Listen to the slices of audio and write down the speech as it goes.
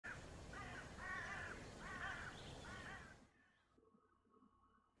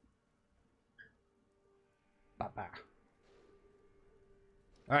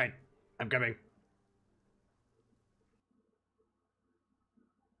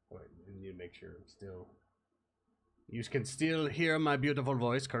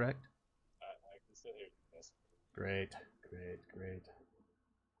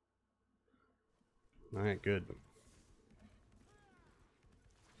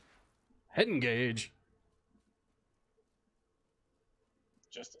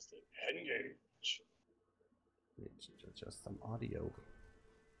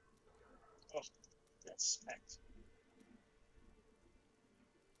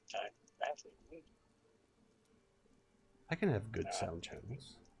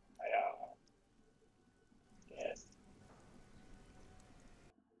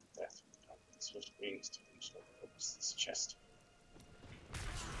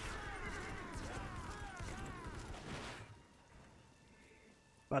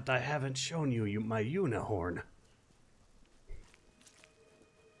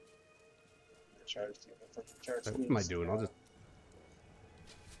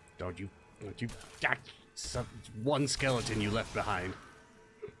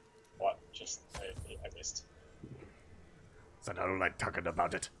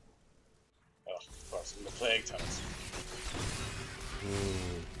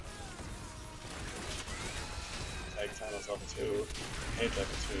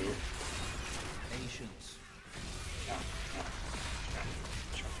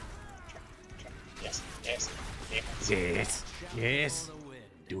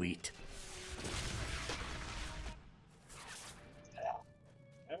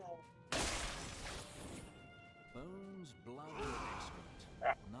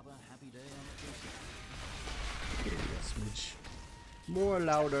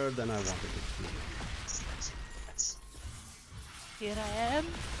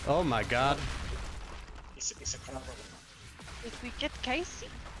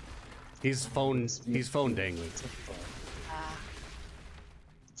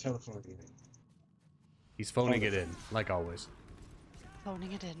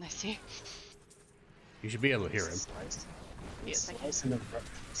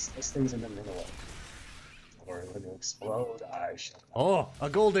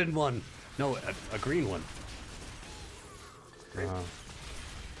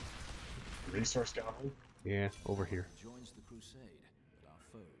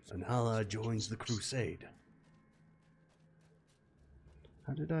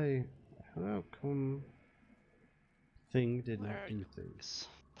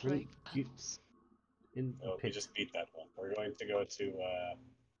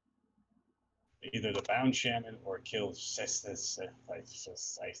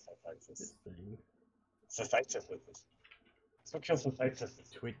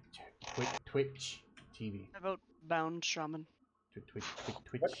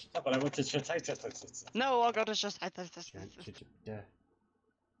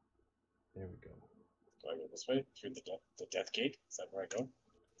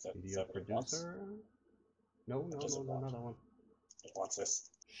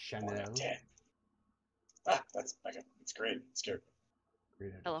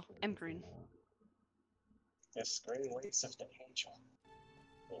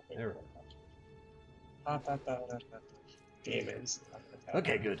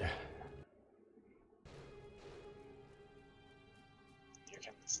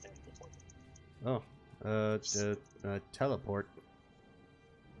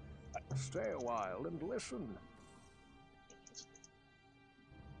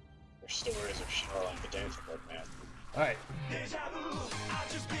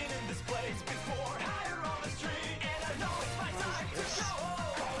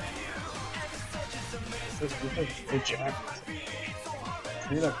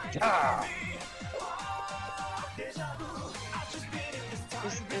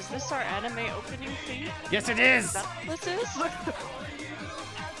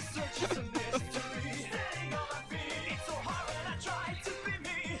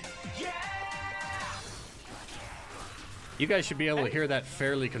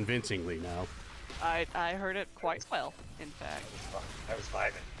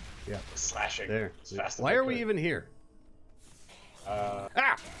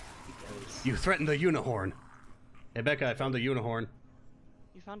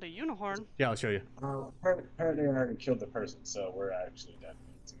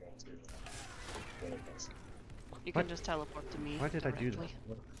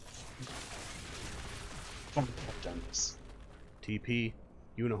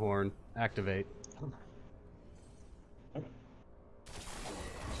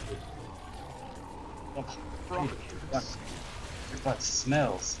Oh, Bronchians. your butt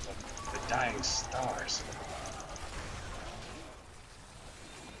smells of the dying stars.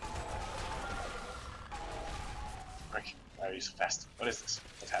 Quick, why are you so fast? What is this?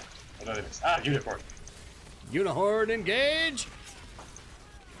 What's happened? What are this? Ah, unicorn. Unihorn, engage!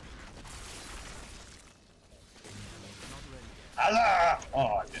 Allah! Oh,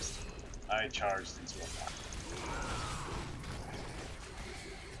 I missed. I charged into a pot.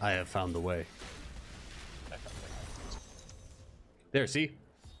 I have found the way. There, see?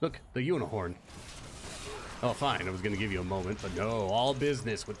 Look, the Unihorn. Oh, fine, I was gonna give you a moment, but no, all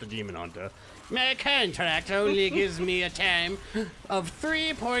business with the Demon Hunter. My contract only gives me a time of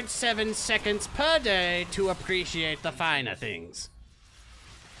 3.7 seconds per day to appreciate the finer things.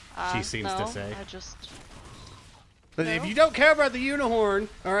 She seems no, to say. I just. But No. if you don't care about the Unihorn,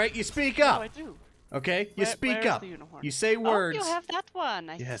 alright, you speak No, up. I do. Okay? You speak Where's up. the Unihorn? You say words. Oh, you have that one.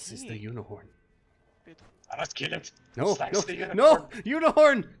 I Yes, see. it's the Unihorn. I must kill it. No, Slice the no, unicorn. no!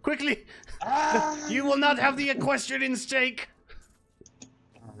 Unihorn! Quickly! Ah! You will not have the equestrian stake!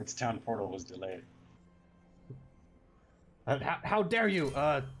 Oh, its town portal was delayed. How dare you?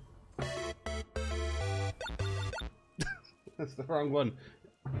 That's the wrong one.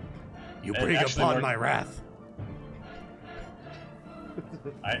 You It bring actually upon worked. my wrath.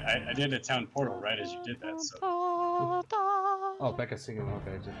 I did a town portal right as you did that, so. Oh, Becca's singing.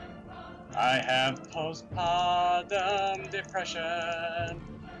 Okay, just. I have postpartum depression.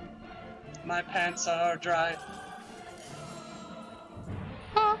 My pants are dry.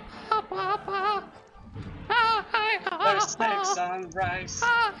 There's snakes on rice.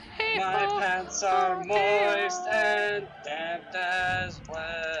 My pants are moist and damp as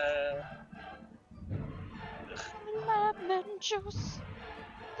well. Lemon juice.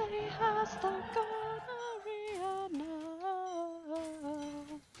 They has the gonorrhea now.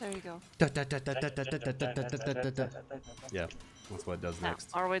 There you go. Yeah, that's what it does Now, next.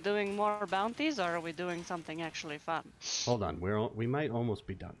 are we doing more bounties or are we doing something actually fun? Hold on, we might almost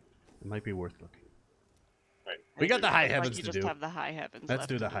be done. It might be worth looking. Wait, We got the high Like heavens you to just do. have the high heavens. Let's left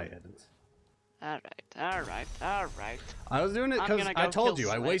do to the high heavens. Alright. I was doing it I'm because gonna I go told kill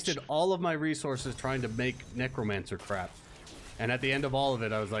you I Sledge. wasted all of my resources trying to make necromancer crap, and at the end of all of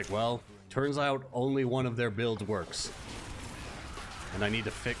it, I was like, well, turns out only one of their builds works, and I need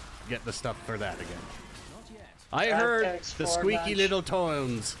to get the stuff for that again. I heard thanks the for squeaky lunch. little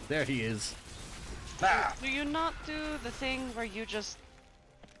tones. There he is. Ah! Do you not do the thing where you just,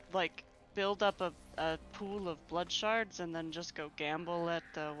 like, build up a pool of blood shards and then just go gamble at,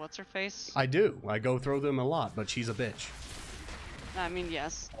 what's-her-face? I do. I go through them a lot, but she's a bitch. I mean,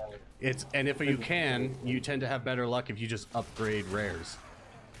 yes. And if you can, you tend to have better luck if you just upgrade rares.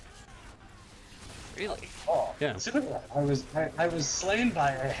 Really? Oh, Yeah. I was slain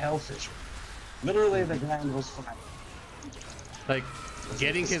by a hellfish. Literally, the ground was flat. Like,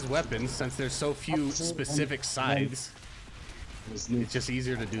 getting his weapons, since there's so few specific sides, It was neat. it's just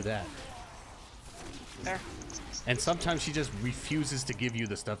easier to do that. Fair. And sometimes she just refuses to give you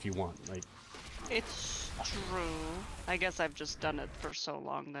the stuff you want. Like, It's true. I guess I've just done it for so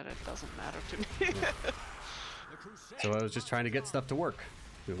long that it doesn't matter to me. so I was just trying to get stuff to work.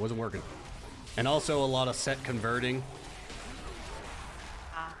 It wasn't working. And also a lot of set converting.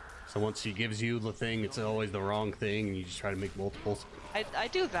 So once she gives you the thing, it's always the wrong thing, and you just try to make multiples. I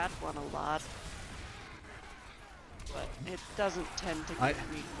do that one a lot. But it doesn't tend to I-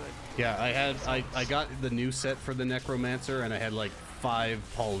 give me good. Yeah, I got the new set for the necromancer, and I had like five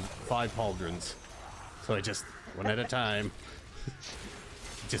pauldrons. So I just one at a time.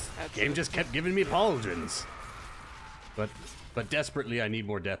 Game just kept giving me pauldrons. But desperately, I need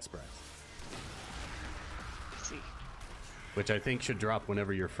more death spreads, See. which I think should drop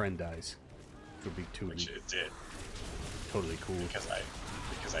whenever your friend dies. Which would be Which it did, totally cool. because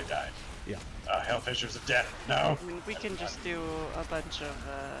I died. Yeah. Hellfishers of death. No. I mean, we can just do a bunch of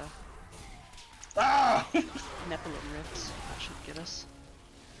Ah! Nephilim rifts. That should get us.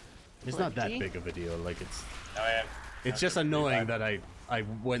 It's not that Plenty. big of a deal. Like it's Now I have- it's just annoying that I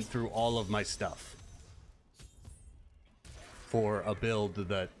went through all of my stuff for a build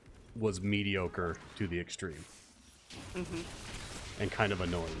that was mediocre to the extreme. And kind of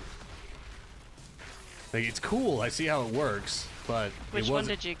annoying. Like, it's cool, I see how it works, but Which it one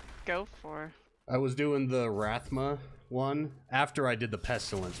wasn't. did you go for? I was doing the Rathma one after I did the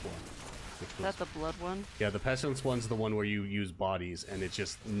Pestilence one. Which Is was, that the blood one? yeah, the Pestilence one's the one where you use bodies, and it's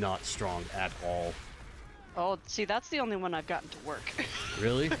just not strong at all. Oh, see, that's the only one I've gotten to work.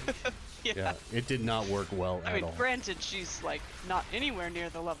 Really? Yeah. Yeah, it did not work well I at mean, all. granted, she's like not anywhere near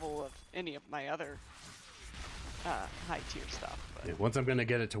the level of any of my other high tier stuff. But... Yeah, once I'm gonna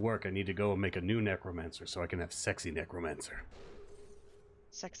get it to work, I need to go and make a new necromancer so I can have sexy necromancer.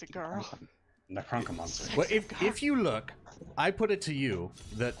 Sexy girl. Necroncomancer. Well, if you look, I put it to you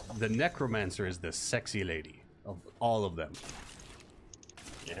that the necromancer is the sexy lady of all of them.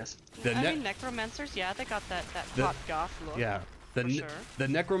 Yes. I mean, necromancers, yeah, they got that hot goth look. Yeah. Sure. The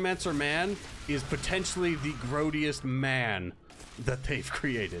necromancer man is potentially the grodiest man that they've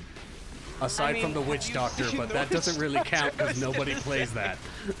created. Aside from the witch doctor, but that doesn't really count because nobody plays that.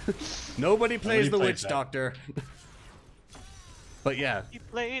 Nobody plays the witch doctor. But yeah. You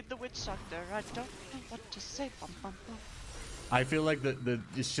played the witch doctor. I don't know what to say. Bum, bum, bum. I feel like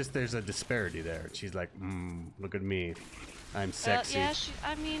it's just there's a disparity there. She's like, look at me. I'm sexy. Yeah,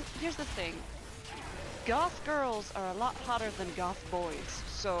 I mean, here's the thing. Goth girls are a lot hotter than goth boys,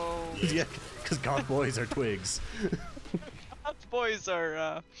 so... Yeah, because goth boys are twigs. Goth boys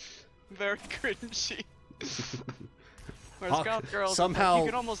are, very cringy. Whereas goth girls, somehow, you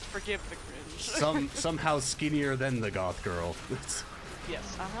can almost forgive the cringe. somehow skinnier than the goth girl.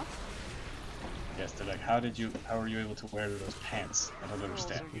 Yes, uh-huh. Yes, they're like, how were you able to wear those pants? I don't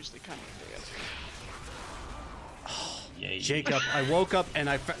understand. Girls are usually kind of big. Yay. Jacob, I woke up and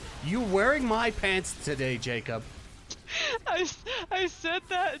you wearing my pants today, Jacob. I said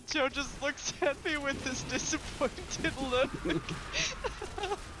that, and Joe just looks at me with this disappointed look.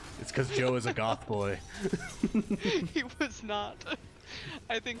 It's because Joe is a goth boy. He was not.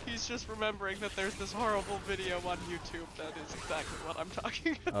 I think he's just remembering that there's this horrible video on YouTube that is exactly what I'm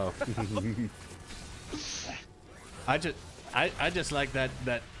talking about. Oh. I just like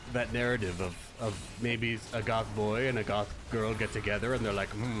that narrative of maybe a goth boy and a goth girl get together and they're like,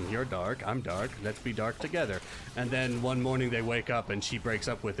 you're dark, I'm dark, let's be dark together. And then one morning they wake up and she breaks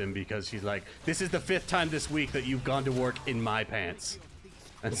up with him because she's like, this is the 5th time this week that you've gone to work in my pants.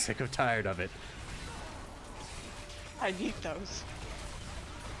 I'm sick of tired of it. I need those.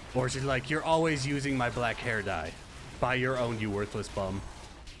 Or she's like, you're always using my black hair dye. Buy your own, you worthless bum.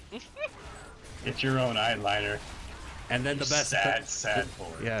 Get your own eyeliner. And then the best sad boy.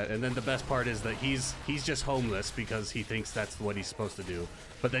 Yeah, and then the best part is that he's just homeless because he thinks that's what he's supposed to do.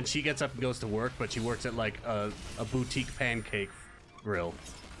 But then she gets up and goes to work, but she works at like a boutique pancake grill.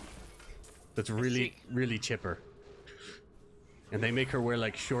 That's really really chipper. And they make her wear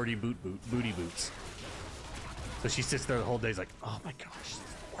like shorty booty boots. So she sits there the whole day, is like, oh my gosh, this is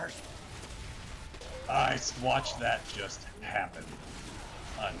the worst. I watched that just happen.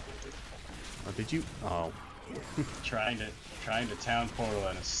 Unbelievable. Oh, did you? Oh. trying to town portal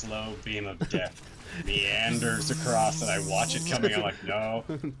and a slow beam of death meanders across and I watch it coming. I'm like, no,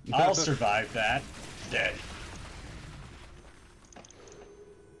 I'll survive that. Dead.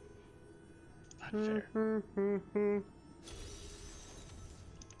 Not fair.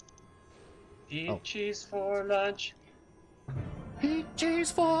 Eat cheese for lunch. Eat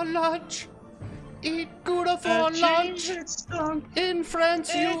cheese for lunch. Eat Gouda for lunch. In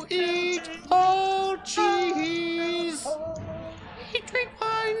France you eat whole cheese.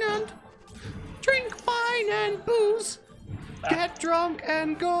 Drink wine and booze. Get drunk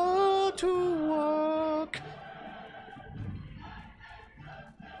and go to work.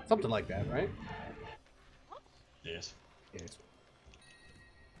 Something like that, right? Yes. Yes.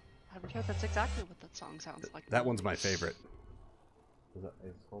 I'm sure that's exactly what that song sounds like. That one's my favorite.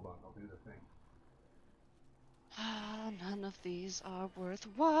 Hold on, I'll do the thing. None of these are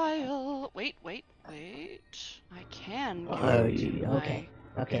worthwhile. Wait. I can. Okay,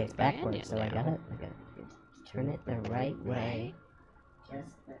 it's backwards, so I gotta turn it the right way.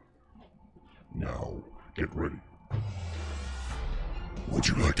 Now, get ready. Would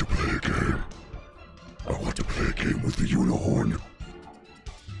you like to play a game? I want to play a game with the unicorn.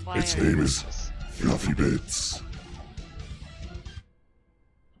 Its name is Fluffy Bits.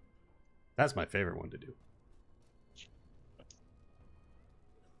 That's my favorite one to do.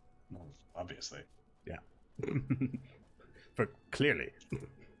 Obviously. Yeah. For clearly.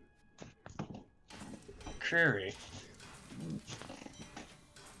 Curry.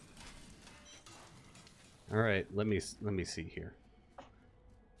 All right, let me see here.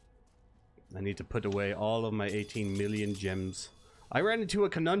 I need to put away all of my 18 million gems. I ran into a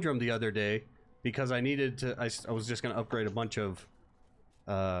conundrum the other day because I needed to. I was just gonna upgrade a bunch of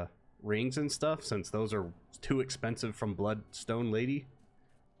rings and stuff since those are too expensive from Bloodstone Lady.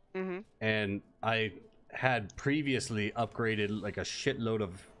 And I had previously upgraded like a shitload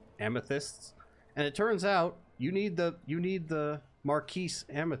of amethysts, and it turns out you need the Marquise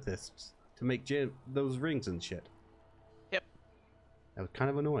amethysts to make those rings and shit. Yep. That was kind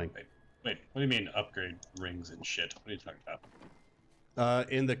of annoying. Wait, what do you mean upgrade rings and shit? What are you talking about?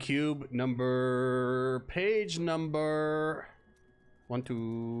 In the cube, page number 1,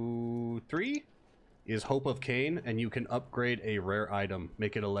 2, 3 is Hope of Cain, and you can upgrade a rare item,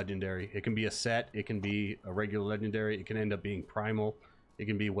 make it a legendary. It can be a set, it can be a regular legendary, it can end up being primal, it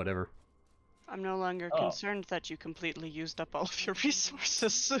can be whatever. I'm no longer concerned that you completely used up all of your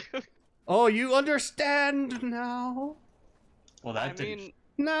resources. Oh, you understand now? Well, that didn't.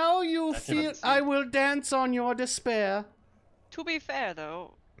 Now you That feel didn't seem- I will dance on your despair. To be fair,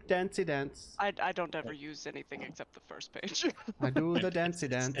 though, Dancey dance. I don't ever use anything except the first page. I do the dancey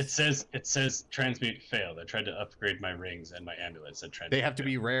dance. It says transmute failed. I tried to upgrade my rings and my amulets. And They have to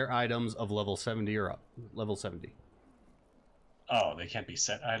be rare items of level 70 or up. Level 70. Oh, they can't be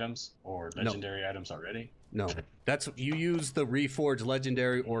set items or legendary items already? No, that's you use the reforge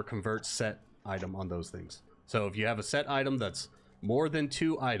legendary or convert set item on those things. So if you have a set item that's more than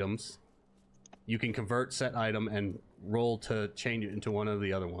 2 items, you can convert set item and roll to change it into one of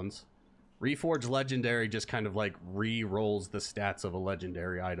the other ones. Reforge legendary just kind of like re-rolls the stats of a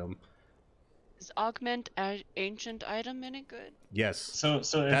legendary item. Is augment ancient item any good? Yes. So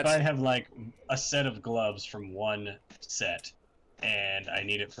if I have like a set of gloves from one set and I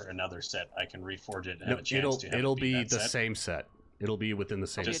need it for another set, I can reforge it and have a chance to have it'll it be that the set? same set. It'll be within the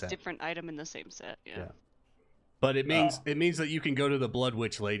same Be a set. different item in the same set. Yeah. But it means that you can go to the Blood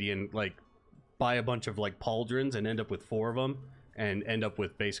Witch lady and like buy a bunch of like pauldrons and end up with 4 of them and end up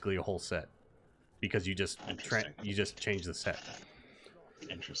with basically a whole set because you just change the set.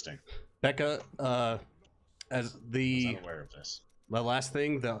 Interesting. Becca, as I the was unaware of this. last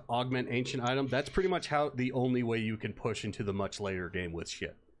thing, the augment ancient item, that's pretty much how the only way you can push into the much later game with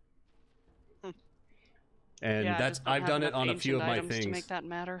shit. And Yeah, I that's just don't I've have done it enough on a few of ancient my items things. to make that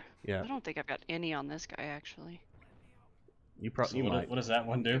matter. Yeah, I don't think I've got any on this guy actually. you probably might. What does that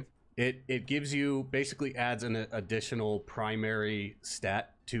one do? It gives you basically adds an additional primary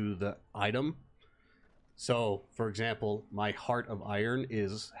stat to the item. So, for example, my Heart of Iron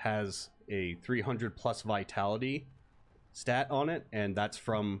has a 300 plus vitality stat on it, and that's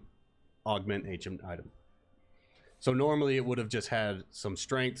from augment ancient item. So normally it would have just had some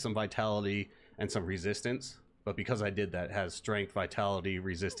strength, some vitality, and some resistance, but because I did that, it has strength, vitality,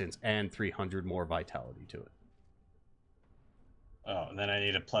 resistance, and 300 more vitality to it. Oh, and then I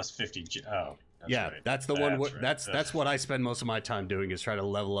need a plus 50. Oh, that's Yeah, right. that's the one. Right. That's what I spend most of my time doing is try to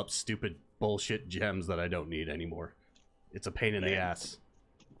level up stupid bullshit gems that I don't need anymore. It's a pain in the ass.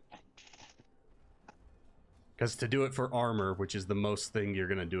 Because to do it for armor, which is the most thing you're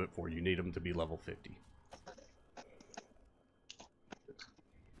gonna do it for, you need them to be level 50.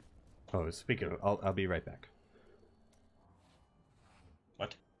 Oh, speaking of, I'll be right back.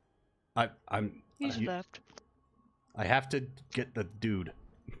 What? He's left. I have to get the dude.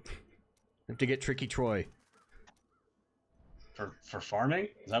 I have to get Tricky Troy. For farming?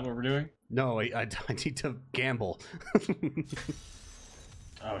 Is that what we're doing? No, I need to gamble.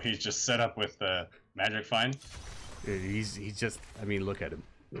 Oh, he's just set up with the magic find? He's just, I mean, look at him.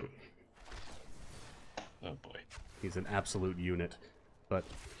 Oh boy. He's an absolute unit. But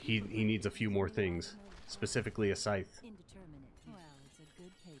he needs a few more things. Specifically a scythe. Indeterminate. Well, it's a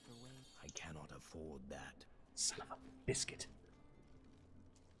good paperweight. I cannot afford that. Son of a biscuit.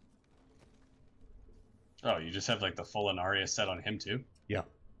 Oh, you just have like the full Anaria set on him too? Yeah.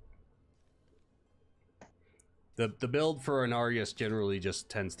 The build for Anarius generally just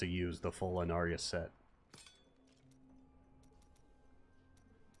tends to use the full Anarius set.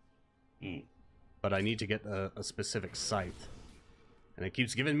 But I need to get a specific scythe. And it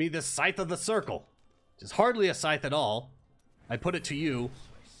keeps giving me this Scythe of the Circle. Which is hardly a scythe at all. I put it to you.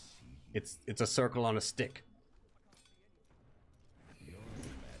 It's a circle on a stick.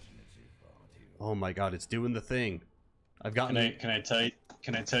 Oh my god, it's doing the thing. I've gotten...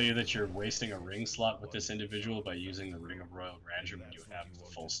 Can I tell you that you're wasting a ring slot with this individual by using the Ring of Royal Grandeur when you have the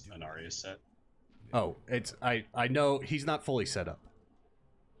full Anaria set? Oh, I know he's not fully set up.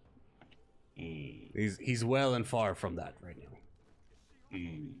 He's well and far from that right now.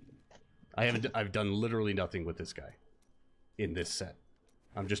 I've done literally nothing with this guy in this set.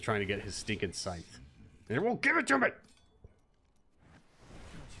 I'm just trying to get his stinking scythe. And it won't give it to me!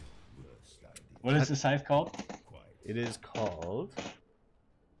 What is the scythe called? It is called...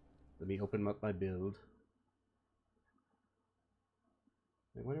 Let me open up my build.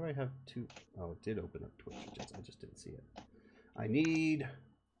 Wait, why do I have two... Oh, it did open up Twitch. I just didn't see it. I need...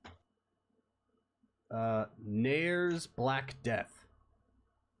 Nair's Black Death.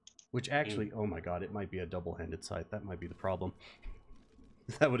 Which actually... Oh my god, it might be a double-handed scythe. That might be the problem.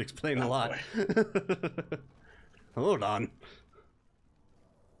 That would explain a lot. Hold on.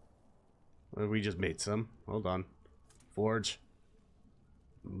 Well, we just made some. Hold on. Forge.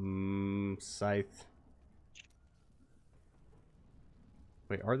 Scythe.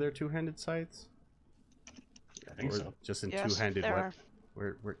 Wait, are there two-handed scythes? I think Or so. just in Yes, two-handed there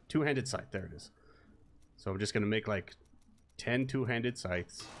weapon? We're two-handed scythe. There it is. So I'm just gonna make like 10 two-handed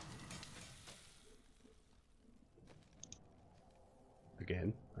scythes.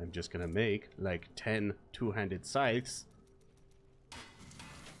 Again, I'm just gonna make like 10 two-handed scythes.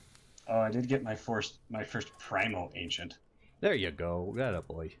 Oh, I did get my first primal ancient. There you go. Got a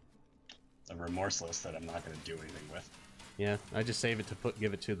boy. The remorseless that I'm not going to do anything with. Yeah, I just save it to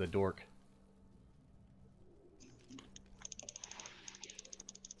give it to the dork.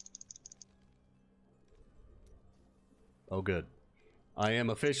 Oh, good. I am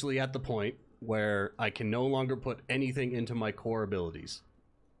officially at the point where I can no longer put anything into my core abilities.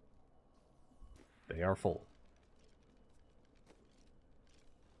 They are full.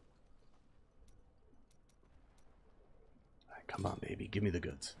 Alright, come on, baby. Give me the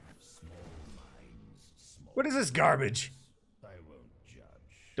goods. What is this garbage? I won't judge.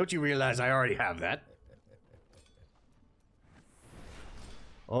 Don't you realize I already have that?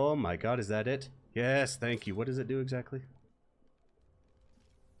 Oh my god, is that it? Yes, thank you. What does it do exactly?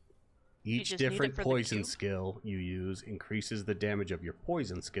 Each just need it different for the poison cube? skill you use increases the damage of your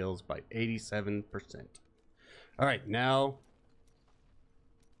poison skills by 87%. Alright, now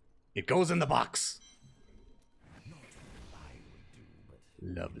it goes in the box.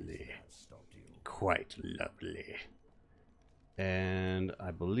 Lovely. Quite lovely. And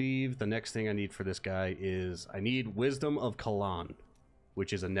I believe the next thing I need for this guy is I need Wisdom of Kalan,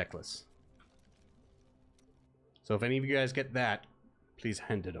 which is a necklace. So if any of you guys get that, please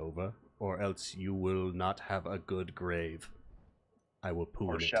hand it over, or else you will not have a good grave. I will poop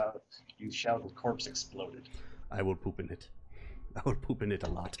Or in it. shout, you shout, the corpse exploded. I will poop in it. I will poop in it a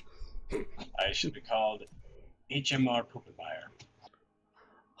lot. I should be called HMR Poopenmeyer.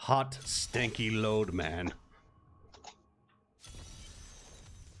 Hot, stanky load man.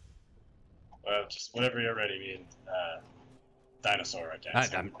 Well, just whenever you're ready, me and Dinosaur, I guess.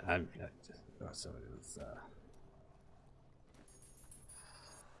 So it was,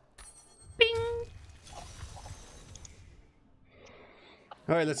 Bing!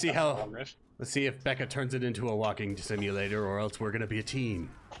 All right, let's see how. Long riff. Let's see if Becca turns it into a walking simulator, or else we're gonna be a team.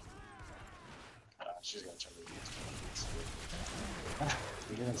 She's gonna turn it into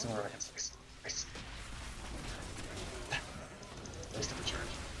we get in somewhere I can fix. Nice to return.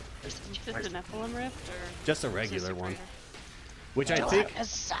 Nice to Is return. this a Nephilim rift or Just a is this regular one, greater? which I think.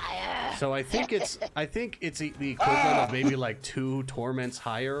 Messiah! So I think it's the equivalent of maybe like 2 torments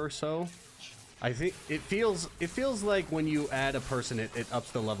higher or so. I think it feels like when you add a person, it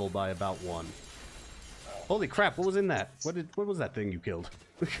ups the level by about 1. Holy crap! What was in that? What was that thing you killed?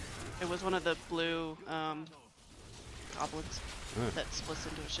 It was one of the blue goblins Huh. that splits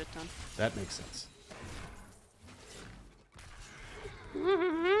into a shit ton. That makes sense.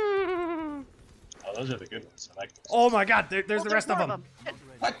 Oh, those are the good ones. I like those. Oh my god! There's the there's rest of more them.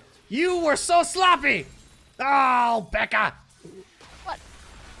 What? You were so sloppy! Oh, Becca! What?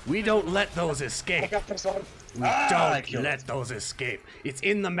 We don't let those I escape. got this one. We I don't killed let it. those escape. It's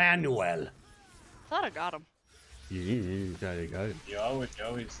in the manual. Thought I got him. You You always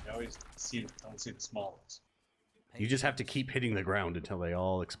see, don't see the small ones. just have to keep hitting the ground until they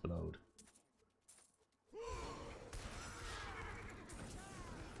all explode.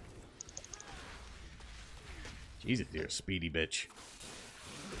 Jesus, you're a speedy bitch.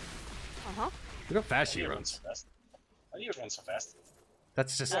 Uh-huh. Look how fast she You run runs. so fast. How do you run so fast?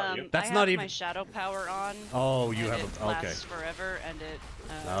 That's just you. that's I not have even. my shadow power on. Oh, you and have it a okay. lasts forever, and it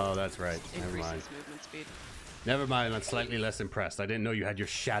Oh, that's right. Never increases mind. movement speed. Never mind. I'm slightly less impressed. I didn't know you had your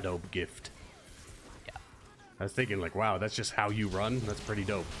shadow gift. Yeah. I was thinking like, wow, that's just how you run. That's pretty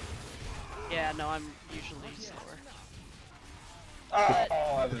dope. Yeah, no, I'm usually slower.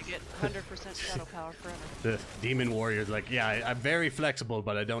 Oh, You get 100% shadow power forever. The demon warrior's like, yeah, I'm very flexible,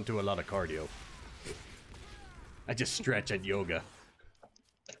 but I don't do a lot of cardio. I just stretch at yoga.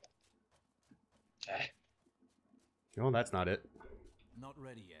 okay. Oh, that's not it. Not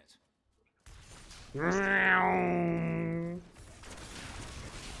ready yet.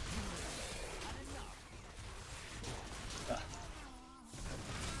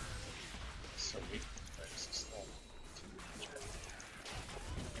 So weak. There's this little-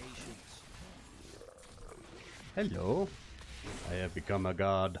 Patience. Hello. I have become a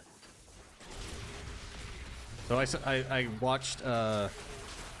god. So I watched the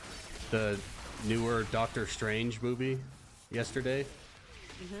newer Doctor Strange movie yesterday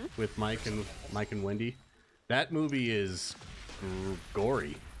with Mike and Wendy. That movie is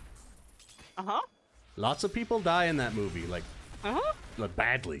gory. Uh-huh. Lots of people die in that movie. Uh-huh.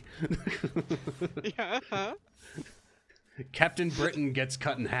 badly. Yeah. Huh? Captain Britain gets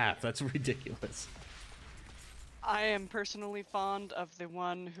cut in half. That's ridiculous. I am personally fond of the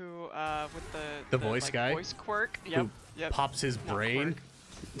one who, with the voice like, guy? voice quirk. Yep. Yep. Pops his Not brain.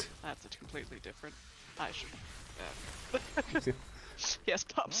 quirk. That's a completely different. I should. Yes,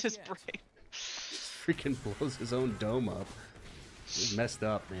 pops his brain. Freaking blows his own dome up. It's messed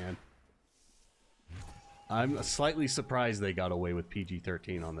up, man. I'm slightly surprised they got away with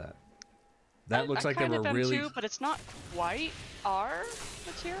PG-13 on that. That looks like they were really. Too, but it's not quite R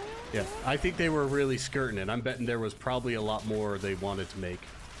material. Yeah, I think they were really skirting it. I'm betting there was probably a lot more they wanted to make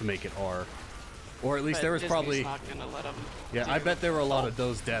it R, or at least But there was Disney's probably. Not gonna let 'em Yeah, I bet there were a lot of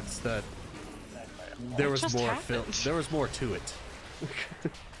those deaths that there was just more happened. there was more to it.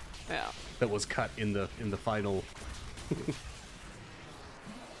 Yeah. That was cut in the final. Well,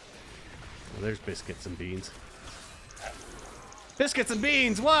 there's biscuits and beans. Biscuits and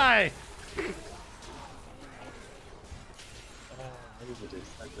beans. Why?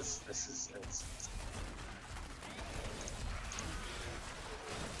 This is it's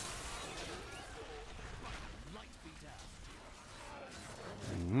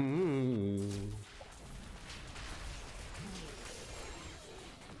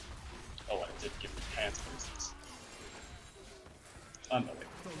oh, I did give the pants boosts. Unbelievable.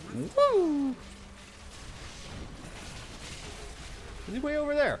 Woo! Is he way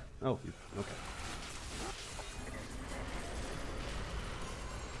over there? Oh, okay.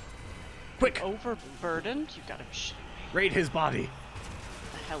 Quick! Overburdened? You gotta be shitting me. Raid his body. What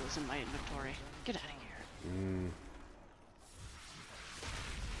the hell is in my inventory? Get out of here.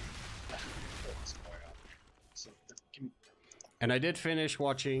 And I did finish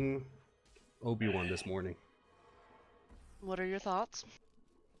watching Obi-Wan this morning. What are your thoughts?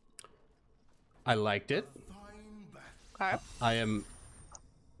 I liked it. Okay. I am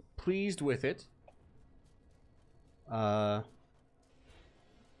pleased with it. I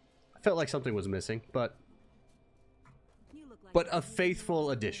felt like something was missing, but a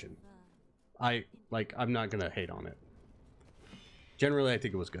faithful addition. I'm not gonna hate on it. Generally, I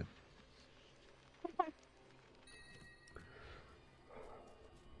think it was good. I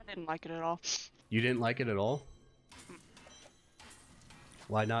didn't like it at all. You didn't like it at all?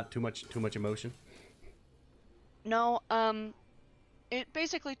 Why not? Too much emotion? No, it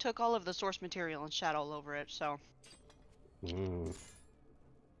basically took all of the source material and shat all over it, so.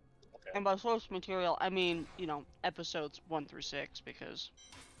 And by source material, I mean, you know, episodes 1 through 6, because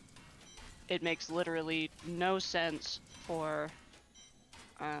it makes literally no sense for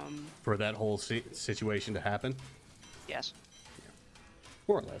that whole situation to happen? yes.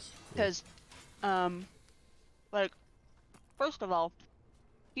 More or less. Because, like, first of all,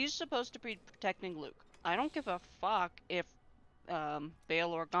 he's supposed to be protecting Luke. I don't give a fuck if,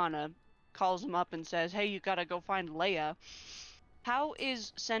 Bail Organa calls him up and says, hey, you gotta go find Leia. How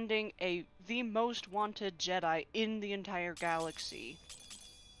is sending the most wanted Jedi in the entire galaxy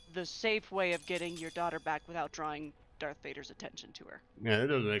the safe way of getting your daughter back without drawing Darth Vader's attention to her? Yeah, that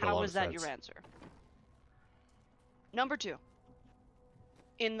doesn't make a lot How of is that sense. your answer? Number 2.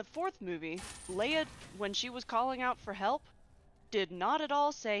 In the 4th movie, Leia, when she was calling out for help, did not at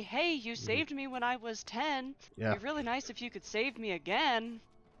all say, hey, you saved me when I was 10. Yeah. It'd be really nice if you could save me again.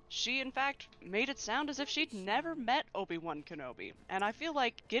 She, in fact, made it sound as if she'd never met Obi-Wan Kenobi. And I feel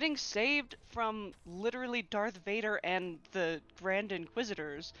like getting saved from literally Darth Vader and the Grand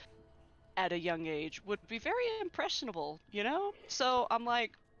Inquisitors at a young age would be very impressionable, you know? So I'm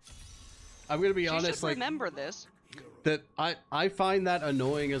like, I'm gonna be she honest, should remember this. that I find that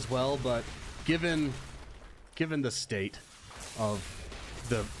annoying as well, but given the state of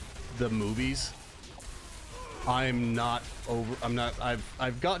the movies, I've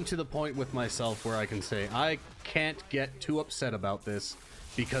gotten to the point with myself where I can say I can't get too upset about this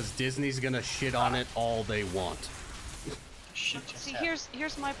because Disney's gonna shit on it all they want. See,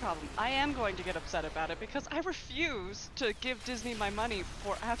 here's my problem. I am going to get upset about it because I refuse to give Disney my money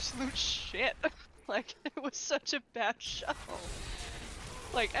for absolute shit. Like, it was such a bad show.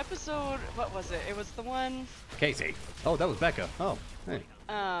 Like, episode, what was it? It was the one, Casey. Oh, that was Becca. Oh, hey.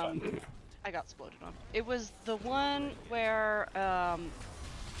 I got exploded on. It was the one where,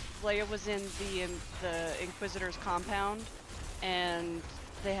 Leia was in the Inquisitor's compound, and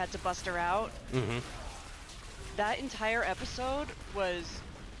they had to bust her out. Mm-hmm. That entire episode was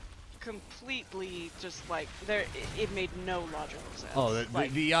completely just like it made no logical sense. Oh,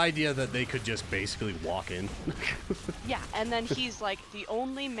 like, the idea that they could just basically walk in. yeah, and then he's like the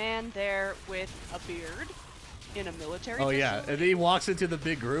only man there with a beard in a military Oh yeah, facility. and he walks into the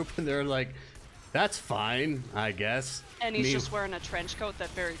big group and they're like, That's fine, I guess. And he's I mean, just wearing a trench coat that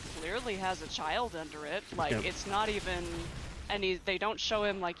very clearly has a child under it. Like, Yep. it's not even... And they don't show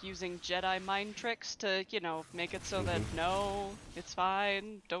him, like, using Jedi mind tricks to, you know, make it so that, no, it's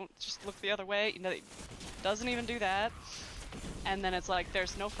fine, don't just look the other way. You know, he doesn't even do that. And then it's like,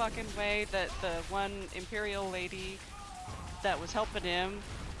 there's no fucking way that the one Imperial lady that was helping him,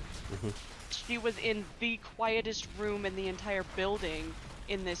 she was in the quietest room in the entire building,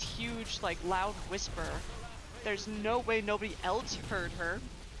 in this huge, like, loud whisper. There's no way nobody else heard her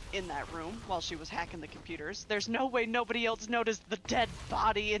in that room while she was hacking the computers. There's no way nobody else noticed the dead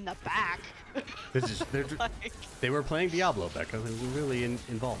body in the back. Like, they were playing Diablo, Becca. They were really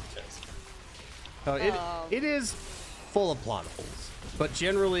involved. It is full of plot holes, but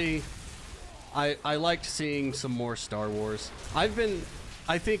generally, I liked seeing some more Star Wars. I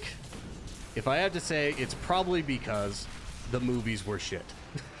think, if I had to say, it's probably because the movies were shit.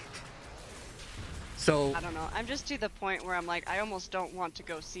 So I don't know. I'm just to the point where I'm like, I almost don't want to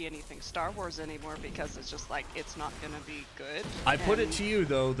go see anything Star Wars anymore because it's just like, it's not gonna be good. I put it to you,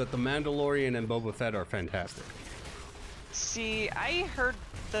 though, that The Mandalorian and Boba Fett are fantastic. See, I heard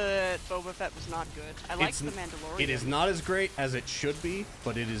the Boba Fett was not good. I liked the Mandalorian. It is not as great as it should be,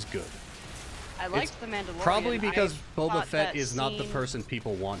 but it is good. I liked the Mandalorian. Probably because I Boba thought Fett that is not the scene- person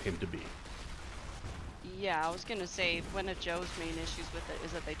people want him to be. Yeah, I was gonna say, one of Joe's main issues with it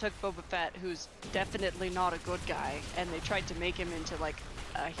is that they took Boba Fett, who's definitely not a good guy, and they tried to make him into, like,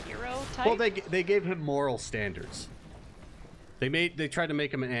 a hero type. Well, they gave him moral standards. They tried to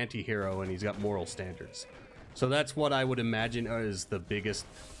make him an anti-hero, and he's got moral standards. So that's what I would imagine is the biggest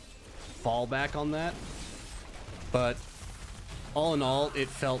fallback on that. But all in all, it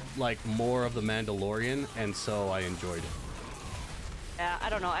felt like more of the Mandalorian, and so I enjoyed it. Yeah, I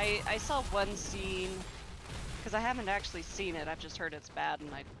don't know. I saw one scene, because I haven't actually seen it. I've just heard it's bad,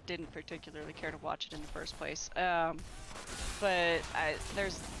 and I didn't particularly care to watch it in the first place. But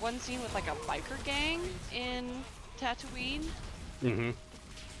there's one scene with, like, a biker gang in Tatooine. Mm-hmm.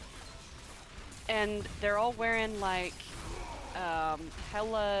 And they're all wearing, like,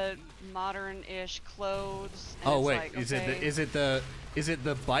 hella modern-ish clothes. And Oh it's wait, like, is okay, it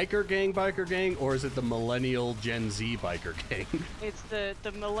the biker gang, or is it the millennial Gen Z biker gang? it's the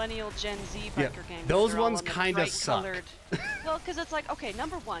millennial Gen Z Yeah, biker gang. those They're all ones on the kinda bright suck. colored- Well, because it's like, okay,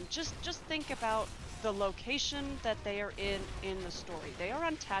 number one, just think about the location that they are in the story. They are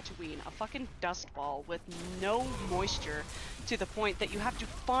on Tatooine, a fucking dust ball with no moisture, to the point that you have to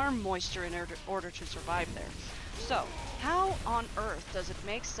farm moisture in order to survive there. So, how on earth does it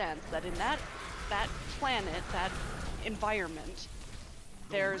make sense that in that planet, that environment,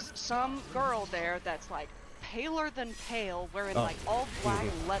 there's some girl there that's like paler than pale, wearing like all black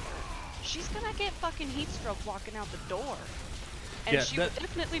leather? She's gonna get fucking heat stroke walking out the door. And Yeah, she would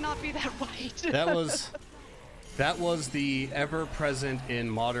definitely not be that white. That was the ever-present in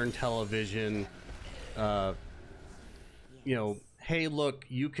modern television, you know, hey, look,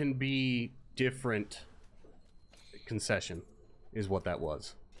 you can be different concession, is what that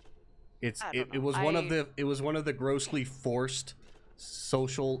was. It was one of the grossly forced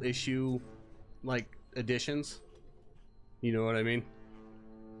social issue, like, additions. You know what I mean?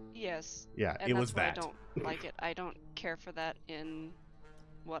 Yes. Yeah, and it that's was why bad. I don't like it. I don't care for that in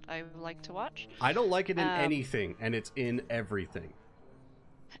what I like to watch. I don't like it in anything, and it's in everything.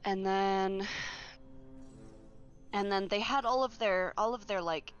 And then they had all of their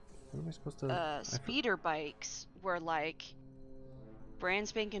like What am I supposed to? speeder bikes were like brand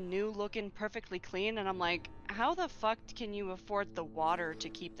spanking new, looking perfectly clean, and I'm like, how the fuck can you afford the water to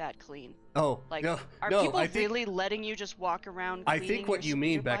keep that clean? Oh, Like, no, are no, people I think, really letting you just walk around? I think cleaning what your you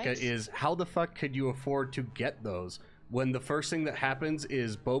mean, speeder Becca, bikes? is how the fuck could you afford to get those when the first thing that happens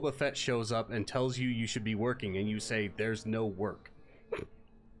is Boba Fett shows up and tells you should be working, and you say there's no work.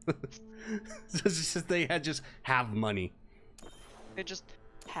 It's just they just have money. They just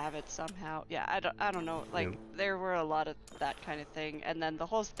have it somehow. Yeah, I don't know. Like, Yeah. there were a lot of that kind of thing, and then the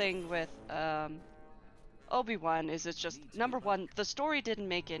whole thing with Obi-Wan is, it's just, number one, the story didn't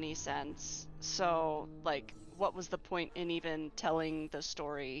make any sense. So, like, what was the point in even telling the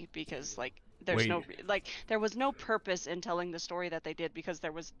story? Because, like, there's there was no purpose in telling the story that they did, because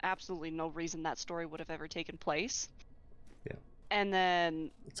there was absolutely no reason that story would have ever taken place. Yeah. And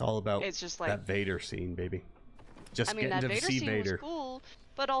then It's all about it's just like, that Vader scene, baby. Just I mean, getting that to Vader see scene Vader. was cool,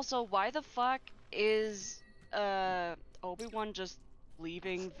 but also, why the fuck is Obi-Wan just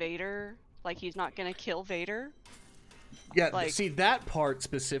leaving Vader? Like, he's not gonna kill Vader? Yeah, like- see, that part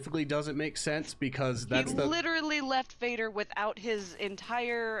specifically doesn't make sense because that's he the... literally left Vader without his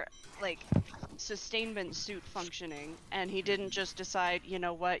entire, like, sustainment suit functioning, and he didn't just decide, you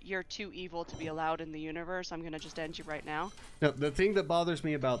know what, you're too evil to be allowed in the universe, I'm gonna just end you right now. No, the thing that bothers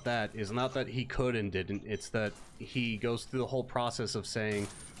me about that is not that he could and didn't, it's that he goes through the whole process of saying,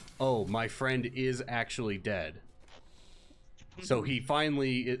 oh, my friend is actually dead. So he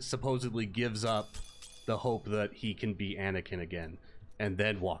finally supposedly gives up the hope that he can be Anakin again, and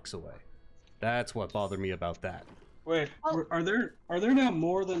then walks away. That's what bothered me about that. Wait, are there now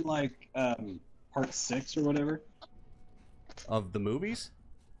more than like part 6 or whatever Of the movies?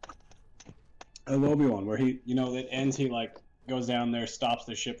 of Obi-Wan, where he, you know, it ends, he like goes down there, stops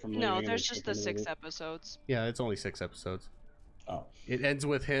the ship from leaving. No, and there's they just take the him 6 over. episodes. Yeah, it's only 6 episodes. Oh, It ends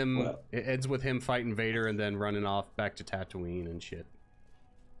with him. Well- It ends with him fighting Vader and then running off back to Tatooine and shit.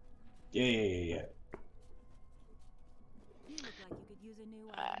 yeah. You look like you could use a new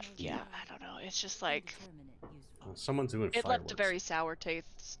item as Yeah, well. I don't know. It's just like Indeterminate useful. Well, someone's doing it fireworks. left a very sour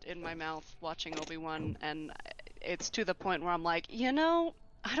taste in my mouth watching Obi-Wan, and it's to the point where I'm like, you know,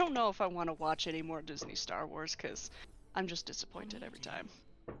 I don't know if I want to watch any more Disney Star Wars because I'm just disappointed every time.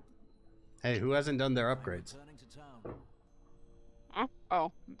 Hey, who hasn't done their upgrades? Returning to town. Huh?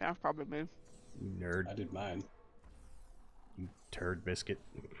 Oh, that's probably me. You nerd. I did mine. You turd biscuit.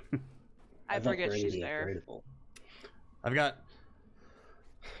 I I've forget upgraded she's the there. upgradable. I've got...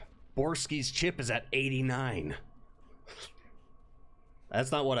 Borski's chip is at 89.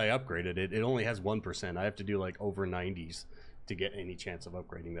 That's not what I upgraded. It only has 1%. I have to do like over 90s to get any chance of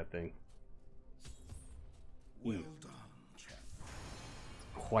upgrading that thing. Well done, chap.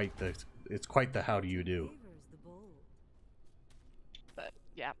 It's quite the how do you do. Favors the bold. But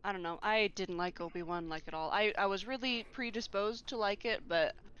yeah, I don't know. I didn't like Obi-Wan like at all. I was really predisposed to like it,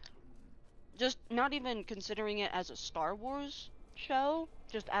 but just not even considering it as a Star Wars show,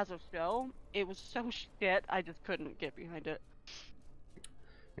 just as a show, it was so shit. I just couldn't get behind it.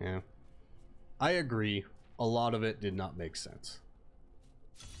 Yeah. I agree. A lot of it did not make sense.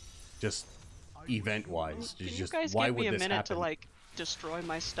 Just event-wise. Can you Just guys why give me would a this minute happen? to like destroy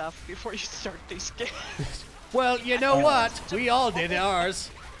my stuff before you start these games? Well, you know what? We all did ours.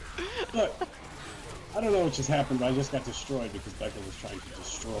 Look, I don't know what just happened, but I just got destroyed because Becca was trying to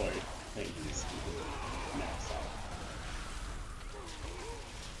destroy things.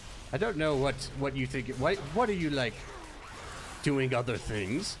 I don't know what you think. What are you like doing other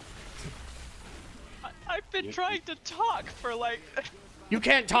things? I've been trying to talk for like You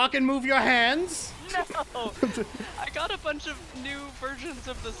can't talk and move your hands? no. I got a bunch of new versions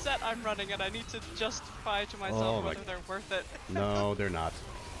of the set I'm running, and I need to justify to myself Oh my- whether they're worth it. No, they're not.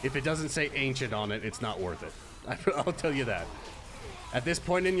 If it doesn't say ancient on it, it's not worth it. I'll tell you that. At this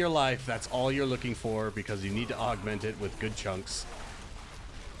point in your life, that's all you're looking for because you need to augment it with good chunks.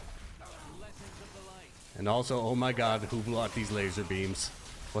 And also, oh my god, who brought these laser beams?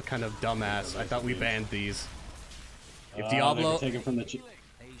 What kind of dumbass? I thought we banned these. If Diablo, taken from the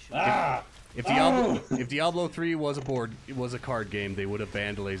if Diablo 3 was a card game, they would have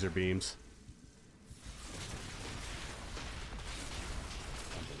banned laser beams.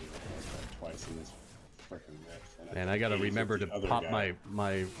 Twice in this freaking mix. And I gotta Games remember with to the other pop guy.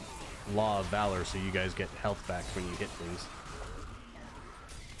 my Law of Valor so you guys get health back when you hit things.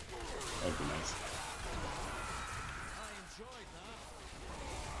 That'd be nice.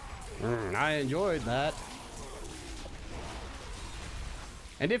 I enjoyed that.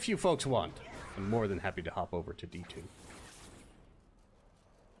 And if you folks want, I'm more than happy to hop over to D2.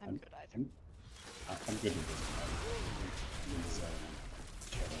 I'm good either. I'm good with this. I'm in the zone.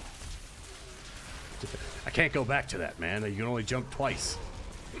 I can't go back to that, man. You can only jump twice.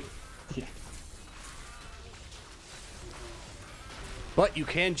 Yeah. But you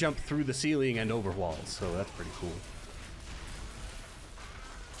can jump through the ceiling and over walls, so that's pretty cool.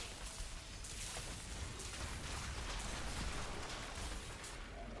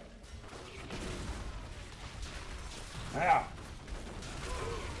 Ah!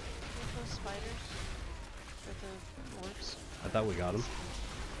 Those spiders? Or the orbs? I thought we got him.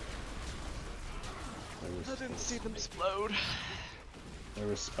 I didn't see them explode. There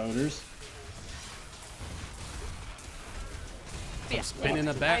were spoders. Yeah, Spinning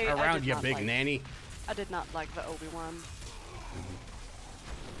the bat I around, did you not big like- nanny. I did not like the Obi-Wan.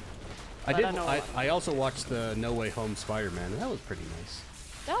 I But did. I know a lot of I also watched the No Way Home Spider-Man, and that was pretty nice.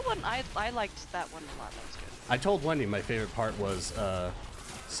 That one, I liked that one a lot. That was good. I told Wendy my favorite part was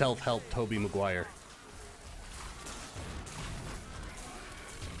self-help Tobey Maguire.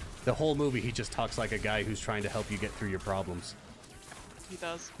 The whole movie, he just talks like a guy who's trying to help you get through your problems. He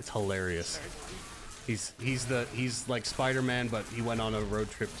does. It's hilarious. Very funny. He's like Spider-Man, but he went on a road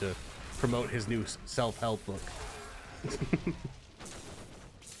trip to promote his new self-help book.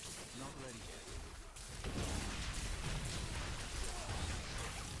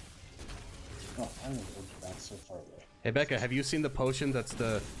 Oh, that's so far away. Hey Becca, have you seen the potion that's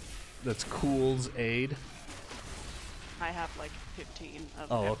Cool's aid? I have like 15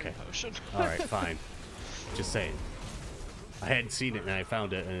 of Oh, every okay. potion. All right, fine. Just saying. I hadn't seen it and I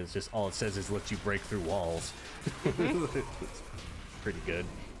found it, and it's just all it says is lets you break through walls. It's pretty good.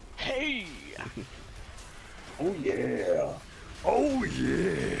 Hey! Oh yeah! Oh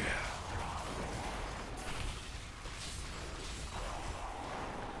yeah!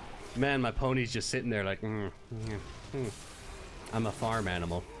 Man, my pony's just sitting there like, I'm a farm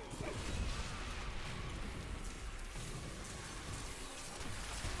animal.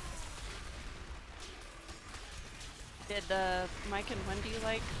 Did Mike and Wendy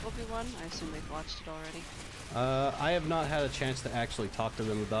like Obi-Wan? I assume they've watched it already. I have not had a chance to actually talk to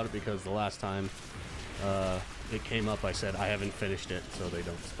them about it because the last time it came up, I said I haven't finished it, so they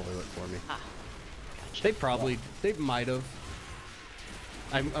don't spoil it for me. Ah, gotcha. They might have.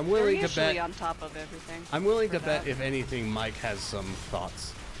 I'm They're willing to usually bet. on top of everything. I'm willing to for bet, that. if anything, Mike has some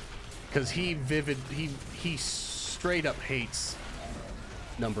thoughts, because he straight up hates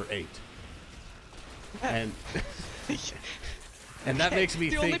number 8, and and that makes me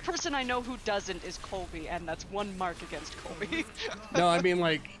the think. only person I know who doesn't is Colby, and that's one mark against Colby. No, I mean,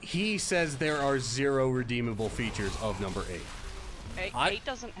 like, he says there are 0 redeemable features of number 8. Eight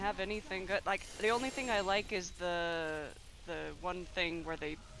doesn't have anything good. Like, the only thing I like is the one thing where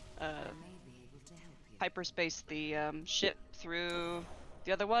they hyperspace the ship through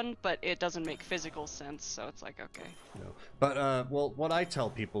the other one, but it doesn't make physical sense, so it's like, okay. No. But well, what I tell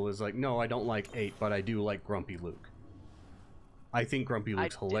people is like, no, I don't like 8, but I do like Grumpy Luke. I think Grumpy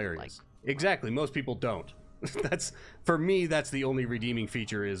Luke's didn't hilarious. like- Exactly, most people don't. That's, for me, that's the only redeeming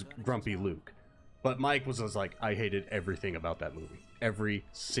feature is Grumpy Luke. But Mike was just like, I hated everything about that movie. Every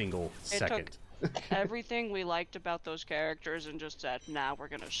single second. Everything we liked about those characters and just said, nah, we're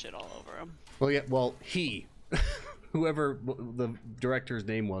gonna shit all over them. Well, yeah, well, whoever the director's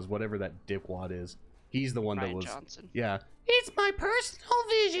name was, whatever that dickwad is, he's the one that Ryan was... Johnson. Yeah. It's my personal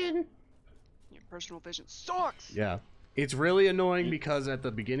vision! Your personal vision sucks! Yeah. It's really annoying because at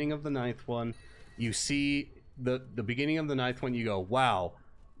the beginning of the 9th one, you see the beginning of the 9th one, you go, wow,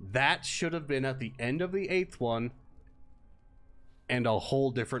 that should have been at the end of the 8th one and a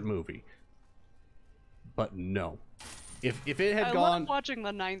whole different movie. But no. If it had I gone... love watching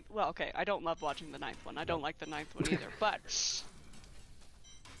the 9th... Well, okay, I don't love watching the 9th one. I don't like the 9th one either, but...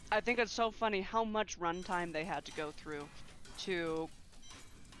 I think it's so funny how much runtime they had to go through to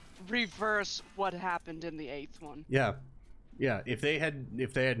reverse what happened in the 8th one. Yeah. Yeah, if they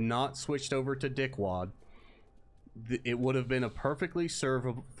had not switched over to dickwad, it would have been a perfectly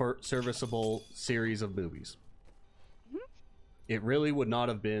serviceable series of movies. Mm-hmm. It really would not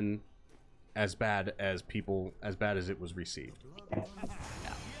have been as bad as it was received. Yeah.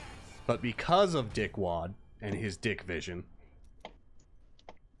 But because of Dickwad and his dick vision,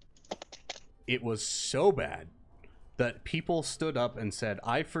 it was so bad that people stood up and said,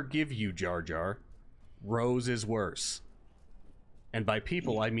 I forgive you, Jar Jar. Rose is worse. And by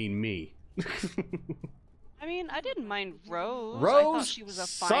people, I mean me. I mean, I didn't mind Rose. Rose I thought she was a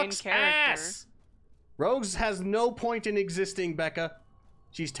fine sucks character. ass. Rose has no point in existing, Becca.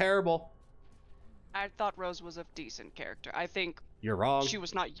 She's terrible. I thought Rose was a decent character. I think You're wrong. she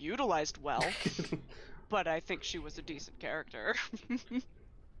was not utilized well, but I think she was a decent character.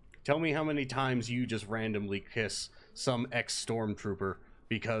 Tell me how many times you just randomly kiss some ex-stormtrooper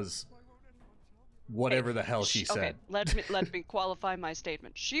because whatever the hell she said. Okay, let me qualify my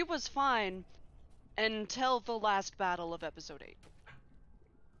statement. She was fine until the last battle of Episode 8.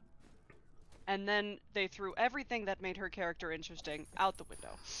 And then they threw everything that made her character interesting out the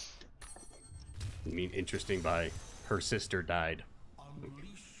window. You mean interesting by her sister died?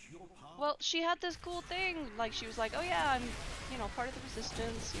 Well, she had this cool thing, like she was like, oh yeah, I'm, part of the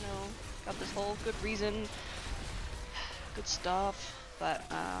resistance, got this whole good reason, good stuff, but,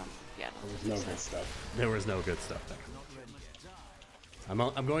 yeah. There was no good stuff. There was no good stuff there.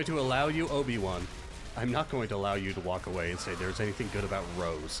 I'm going to allow you, Obi-Wan. I'm not going to allow you to walk away and say there's anything good about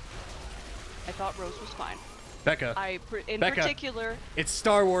Rose. I thought Rose was fine. Becca. In Becca, particular... It's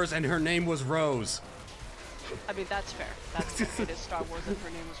Star Wars and her name was Rose. I mean, that's fair. That's fair. It is Star Wars and her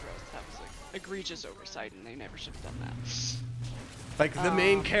name was Rose. That was an egregious oversight, and they never should have done that. Like, the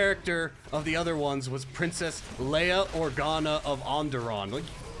main character of the other ones was Princess Leia Organa of Onderon. Like, you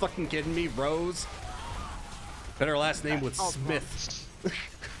fucking kidding me? Rose? Bet her last name was Smith.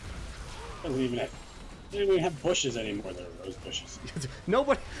 They don't even have bushes anymore. They're rose bushes.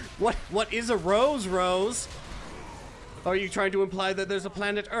 Nobody... What is a rose, Rose? Are you trying to imply that there's a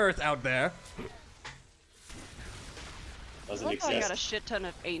planet Earth out there? Doesn't I got a exist. shit ton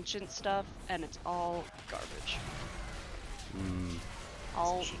of ancient stuff, and it's all garbage.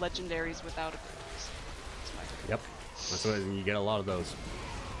 All legendaries without abilities. That's my favorite. Yep. That's what you get a lot of those.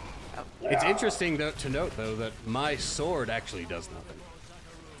 Oh. It's interesting though, to note though that my sword actually does nothing.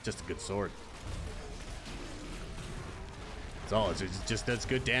 It's just a good sword. That's all. It just does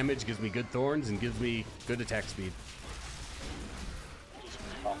good damage, gives me good thorns, and gives me good attack speed.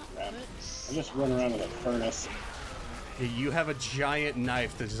 I just run around with a furnace. You have a giant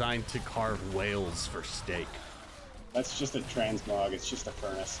knife designed to carve whales for steak. That's just a transmog. It's just a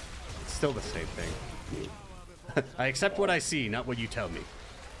furnace. It's still the same thing. I accept what I see, not what you tell me.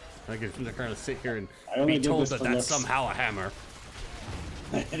 I'm not gonna sit here and I only be did told this that for that's looks. somehow a hammer.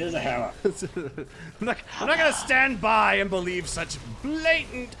 It is a hammer. I'm not gonna stand by and believe such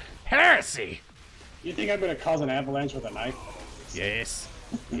blatant heresy. You think I'm gonna cause an avalanche with a knife? Yes,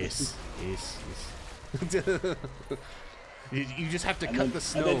 yes, yes, yes. You just have to cut then- the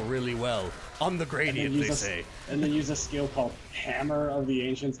snow and then- really well on the And then gradient, use they a- say. And then use a skill called Hammer of the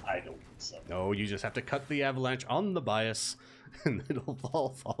Ancients? I don't think so. No, you just have to cut the avalanche on the bias, and it'll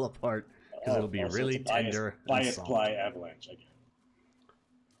fall apart because it'll be So it's really a bias- tender and Bias soft. ply avalanche, I guess.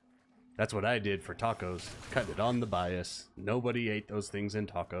 That's what I did for tacos. Cut it on the bias. Nobody ate those things in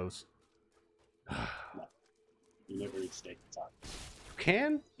tacos. You never eat steak and tacos. You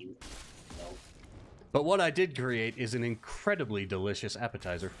can? You, no. But what I did create is an incredibly delicious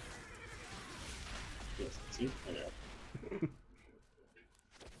appetizer. Yes, see? There you go.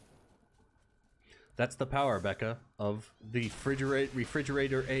 That's the power, Becca, of the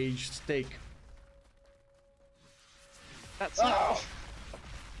refrigerator aged steak. That's Oh!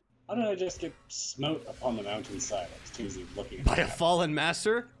 How did I just get smote upon the mountainside? I was too busy looking at By a that. fallen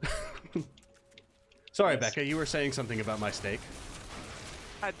master? Sorry, Yes. Becca, you were saying something about my steak.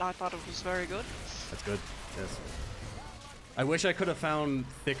 I thought it was very good. That's good. Yes. I wish I could have found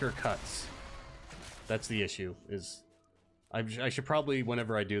thicker cuts. That's the issue. Is I should probably,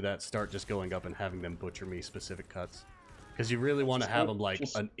 whenever I do that, start just going up and having them butcher me specific cuts, because you really want to Just have go- them like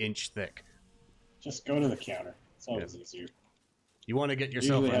just- an inch thick. Just go to the counter. It's always Yeah. easier. You want to get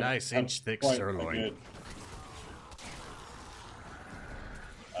yourself Usually a have- nice have inch thick quite a sirloin. good-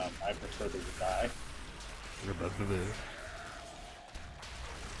 I prefer the rye.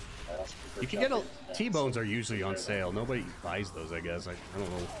 I also prefer You can get a chopped T-bones are usually on sale. Nobody buys those, I guess. I don't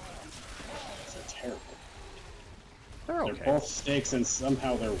know. They're terrible. They're They're okay. both steaks and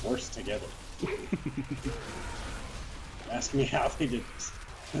somehow they're worse together. Ask me how they did this.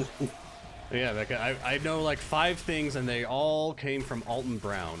 Yeah, Becca, I know like 5 things, and they all came from Alton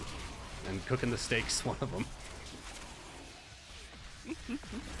Brown, and cooking the steak's one of them.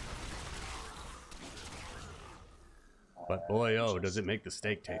 But boy, oh, does it make the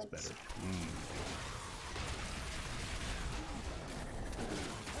steak taste better.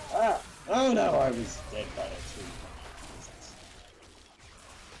 Ah! Oh no, I was dead by it too.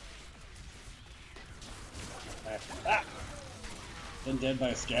 Ah! Been dead by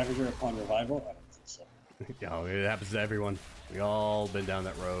a scavenger upon revival? I don't think so. Oh, it happens to everyone. We all been down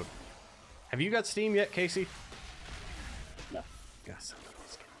that road. Have you got Steam yet, Casey? No. Got some of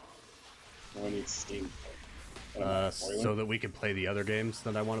those No one needs Steam. so that we can play the other games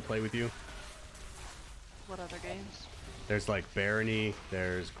that I want to play with you. What other games? There's like Barony,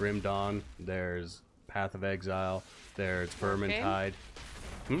 there's Grim Dawn, there's Path of Exile, there's Vermintide.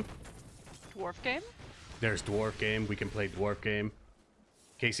 Dwarf game? There's Dwarf Game. We can play Dwarf Game.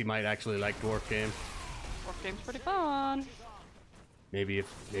 Casey might actually like Dwarf Game. Dwarf game's pretty fun. Maybe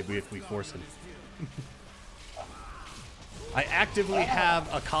if we force him. I actively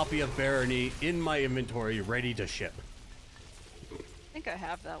have a copy of Barony in my inventory ready to ship. I think I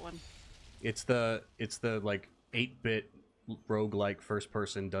have that one. It's the like 8-bit roguelike first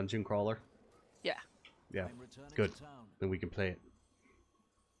person dungeon crawler. Yeah. Yeah. I'm returning Good. to town. Then we can play it.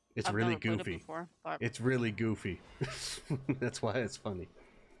 It's I've really never played it goofy. before, but It's really goofy. That's why it's funny.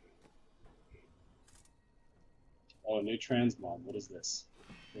 Oh, a new transmog. What is this?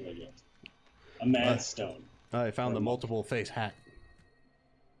 What did I get? A mad stone. I found the multiple face hat.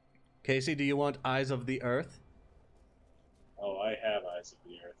 Casey, do you want Eyes of the Earth? Oh, I have Eyes of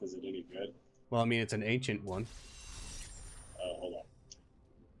the Earth. Is it any good? Well, I mean, it's an ancient one, Oh, hold on.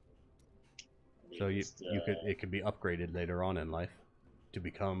 Let me so just, it could be upgraded later on in life to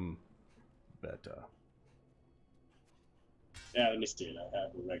become better. Yeah, let me see it. I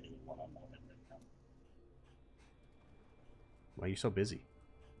have a regular one on my head right now. Why are you so busy?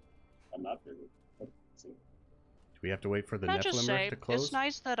 I'm not busy. Let's see. Do we have to wait for the can I just Nephilim say, to close? it's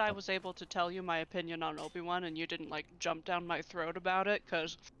nice that I was able to tell you my opinion on Obi-Wan and you didn't like jump down my throat about it,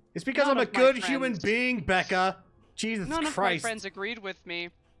 because It's because none I'm a of my good human friends- being, Becca. Jesus None of my Christ. friends agreed with me,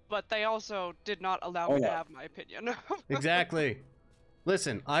 but they also did not allow Oh, me to yeah. have my opinion. Exactly.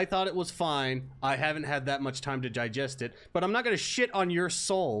 Listen, I thought it was fine. I haven't had that much time to digest it, but I'm not gonna shit on your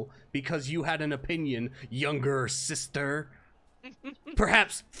soul because you had an opinion, younger sister.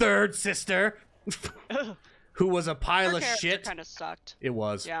 Perhaps third sister. Who was a pile of shit. Kind of sucked. It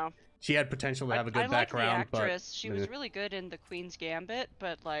was. Yeah. She had potential to have a good I background, like the actress. She but was really good in The Queen's Gambit,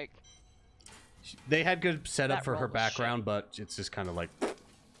 but like they had good setup That for her role was background, but it's just kind of like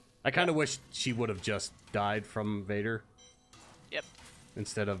I kind of wish she would have just died from Vader. Yep.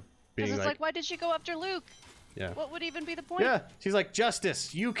 Instead of Because being it's like, why did she go after Luke? yeah. What would even be the point? Yeah, she's like,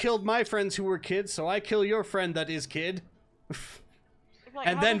 justice. You killed my friends who were kids, so I kill your friend that is kid. Like,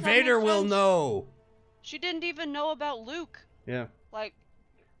 And how then does that make Vader will sense? know. She didn't even know about Luke. Yeah. Like,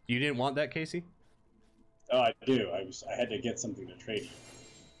 You didn't want that, Casey? Oh, I do. I had to get something to trade you.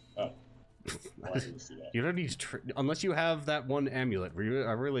 Oh. Well, I didn't see that. You don't need to unless you have that one amulet. I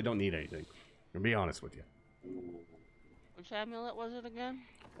really don't need anything. To be honest with you. which amulet was it again?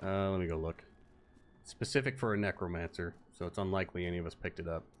 Let me go look. Specific for a necromancer, so it's unlikely any of us picked it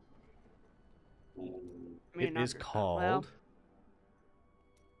up. I mean, It is called. well,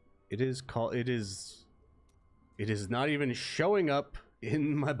 It is called. It is not even showing up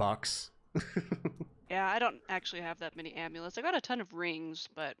in my box. yeah, I don't actually have that many amulets. I got a ton of rings,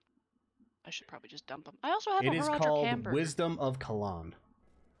 but I should probably just dump them. I also have It a is Roger called Camber. Wisdom of Kalan.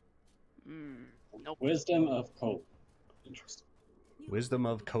 Nope. Wisdom of Cope. Interesting. Wisdom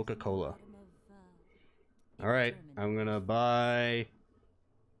of Coca-Cola. All right, I'm gonna buy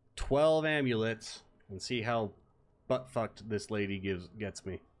 12 amulets and see how butt fucked this lady gets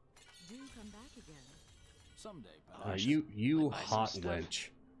me. Do come back again. Someday, perhaps. You buy some hot stuff. wench.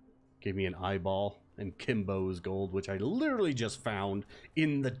 Give me an eyeball and Kimbo's gold, which I literally just found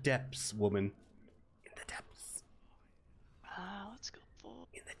in the depths, woman. In the depths. Let's go full.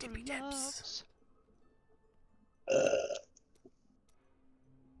 In the dippy depths.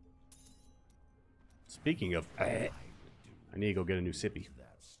 Speaking of, I need to go get a new sippy.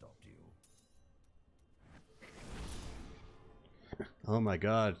 Oh my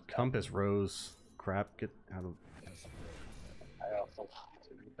god, compass rose. Crap, get out of I also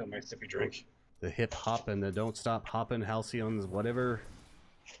fill my sippy drink. the hip hop and the don't stop hopping, halcyons, whatever.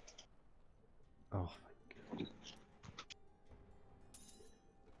 Oh my god.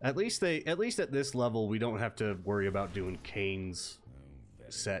 At least at this level we don't have to worry about doing Kane's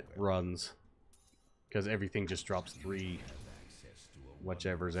set runs. Because everything just drops 3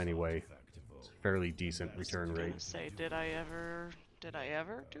 whichever's anyway. It's a fairly decent return rate. Say, did I ever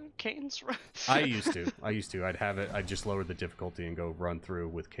do Kane's run? I used to. I'd just lower the difficulty and go run through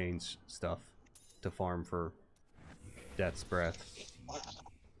with Kane's stuff to farm for Death's Breath.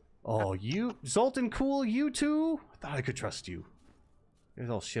 Oh, you, Zoltan Cool, you too? I thought I could trust you. There's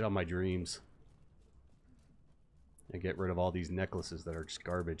all shit on my dreams. And get rid of all these necklaces that are just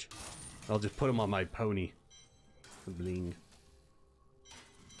garbage. I'll just put them on my pony. For bling.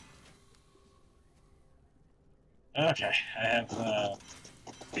 Okay, I have full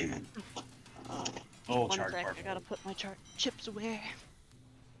One chart sec, part. I gotta put my chips away.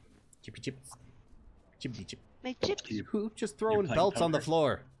 Chippy chips. Chippy chip. My chips. Who just throwing playing belts on the poker?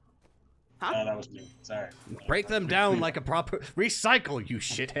 floor? Huh? Oh, that was me. Sorry. Break them down like a proper... Recycle, you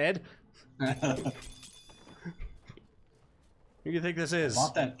shithead! Who do you think this is? I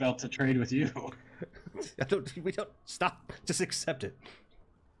want that belt to trade with you. We don't... Stop. Just accept it.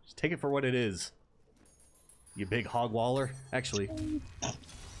 Just take it for what it is. You big hog waller. Actually,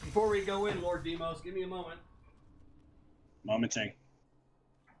 before we go in, Lord Demos, give me a moment. Momenting.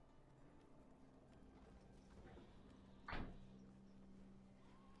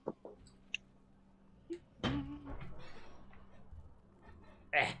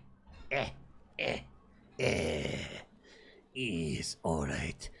 Yes, all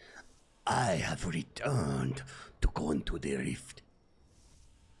right. I have returned to go into the rift.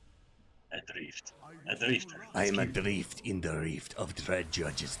 Adrift. Adrift. I am adrift in the rift of Dread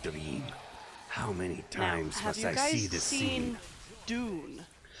Judge's dream. How many times now, have must you I guys see this seen scene? Dune?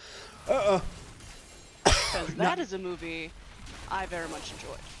 Uh-uh. Because that is a movie I very much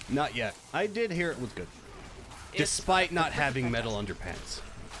enjoyed. Not yet. I did hear it was good. Despite not having metal underpants.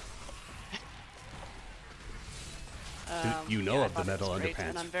 You know Yeah, I of the thought it metal was great, underpants,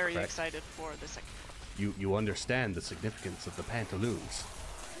 and I'm very correct? excited for the second one. You understand the significance of the pantaloons.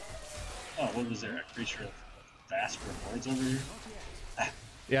 Oh, what was there? A creature of vast rewards over here?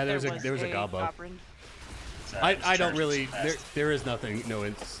 Yeah, there was a a gobbo. goblin. Sorry, I don't charged really. fast. There is nothing. No,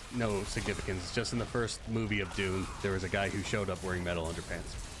 it's no significance. Just in the first movie of Dune, there was a guy who showed up wearing metal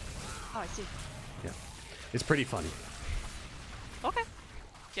underpants. Oh, I see. Yeah. It's pretty funny. Okay.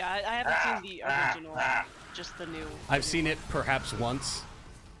 Yeah, I haven't seen the original, just the new. I've seen it perhaps once,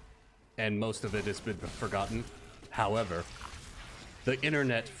 and most of it has been forgotten. However, the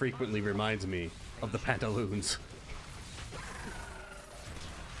internet frequently reminds me of the pantaloons.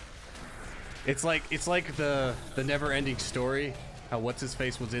 It's like the never-ending story. How what's his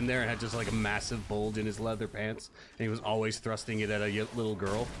face was in there and had just like a massive bulge in his leather pants, and he was always thrusting it at a little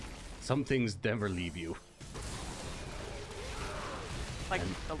girl. Some things never leave you. Like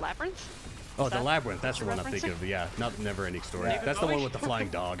the labyrinth? Oh, Is the that labyrinth. That's the what one you're I'm thinking of. Yeah, not the never-ending story. Yeah. That's the one with the flying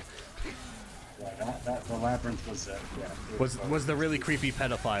dog. Yeah, the labyrinth was Was the really creepy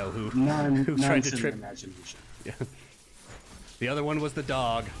pedophile who tried none to the trip. imagination. Yeah. The other one was the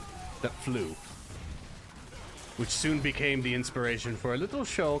dog that flew, which soon became the inspiration for a little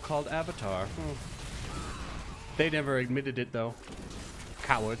show called Avatar. They never admitted it though.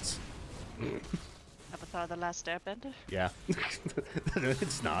 Cowards. Avatar: The Last Airbender? Yeah.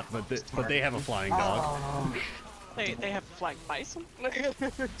 It's not, but they have a flying dog. They have flying bison?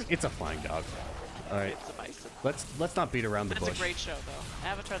 It's a flying dog. All right. It's a bison. Let's not beat around the It's bush. a great show, though.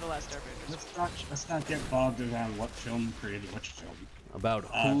 Avatar: The Last Airbender. Let's not get bogged down what film created which film. About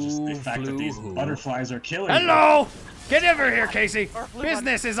Just who the fact flew that these who. butterflies are killing. Hello! Get over here, Casey. Or flew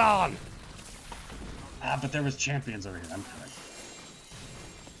Business is on. But there was champions over here. I'm correct.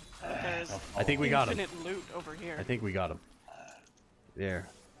 There's I think we got him. infinite loot over here. I think we got him. There.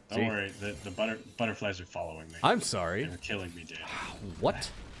 Don't See? worry, the butterflies are following me. I'm sorry. They're killing me, dude. What?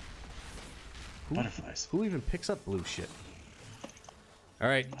 Butterflies. Who even picks up blue shit? All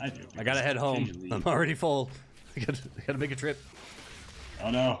right. I do. I gotta head home. occasionally- I'm already full. I gotta make a trip. Oh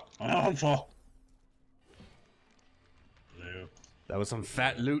no! Oh no, I'm full. Blue. That was some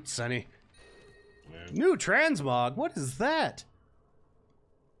fat loot, Sonny. Blue. New transmog. What is that?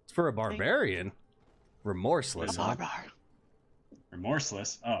 It's for a barbarian. Remorseless. Huh?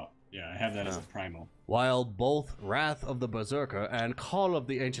 Remorseless. Oh, yeah, I have that as a primal. While both Wrath of the Berserker and Call of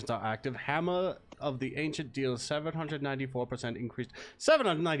the Ancients are active, Hammer of the Ancient deals 794% increased.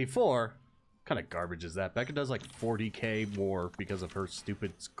 794? Kind of garbage is that? Becca does like 40k more because of her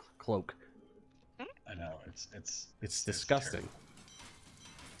stupid cloak. I know It's disgusting.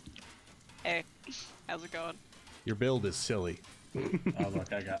 Hey, how's it going? Your build is silly. Oh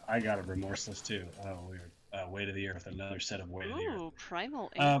look, I got a remorseless too. Oh weird. Weight of the earth, another set of weight of the earth. Ooh, primal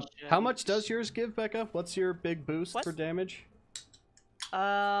ancient. How much does yours give, Becca? What's your big boost What? for damage?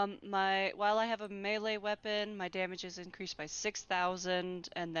 While I have a melee weapon, my damage is increased by 6,000,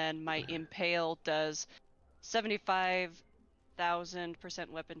 and then my impale does 75,000%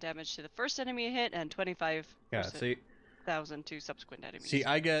 weapon damage to the first enemy hit, and 25,000 Yeah, see, to subsequent enemies. see,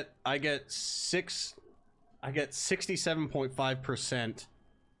 I get 67.5%,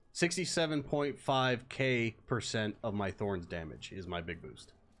 67.5k% of my thorns damage is my big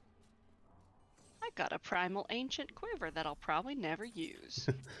boost. I got a primal ancient quiver that I'll probably never use.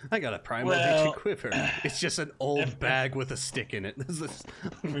 I got a primal Well, ancient quiver. It's just an old bag with a stick in it. This is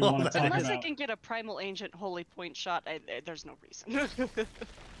We all wanna that talk is. Unless I about- can get a primal ancient holy point shot, there's no reason.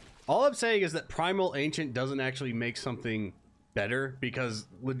 All I'm saying is that primal ancient doesn't actually make something better, because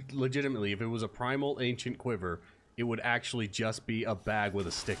legitimately, if it was a primal ancient quiver, it would actually just be a bag with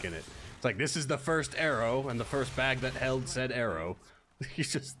a stick in it. It's like, this is the first arrow, and the first bag that held said arrow.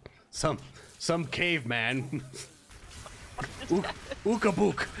 He's just some caveman.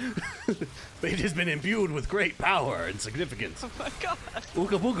 Ookabook. It has been imbued with great power and significance. Oh my god.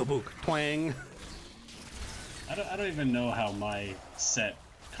 Ookabook. Twang. I don't even know how my set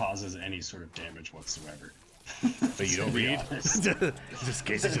causes any sort of damage whatsoever. But you don't To be read? honest. Just in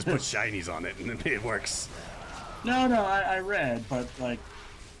case it just puts shinies on it and it works. No, I read, but like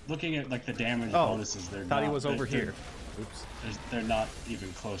looking at like the damage Oh, bonuses, they're thought not, he was over they're- here. Oops. They're not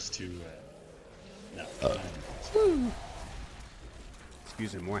even close to. No. not even close.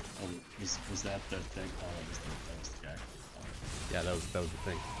 Excuse me, more. Oh, was that the thing? Oh, that was the guy. Oh. Yeah, that was the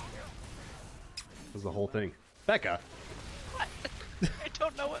thing. That was the whole thing. Becca. I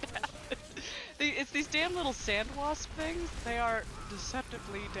don't know what happened. It's these damn little sand wasp things. They are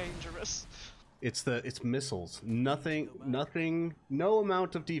deceptively dangerous. It's missiles. Nothing, no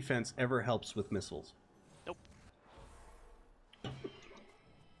amount of defense ever helps with missiles. Nope.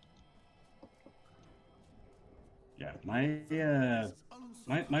 Yeah,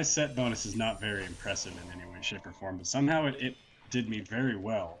 my set bonus is not very impressive in any way, shape, or form, but somehow it did me very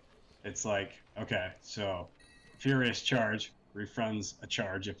well. It's like, okay, so Furious Charge refunds a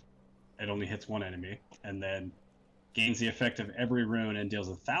charge if it only hits one enemy, and then gains the effect of every rune and deals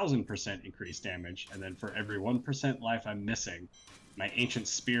 1,000% increased damage. And then for every 1% life I'm missing, my ancient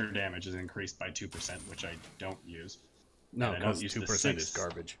spear damage is increased by 2%, which I don't use. No, because 2% is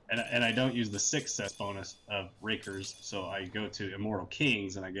garbage. And I don't use the success bonus of Rakers, so I go to Immortal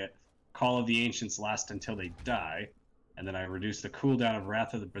Kings and I get Call of the Ancients last until they die, and then I reduce the cooldown of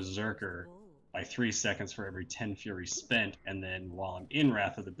Wrath of the Berserker by 3 seconds for every 10 Fury spent, and then while I'm in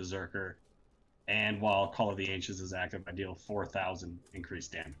Wrath of the Berserker, and while Call of the Ancients is active, I deal 4,000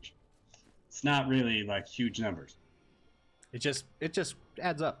 increased damage. It's not really like huge numbers. It just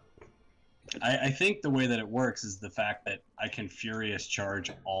adds up. I think the way that it works is the fact that I can Furious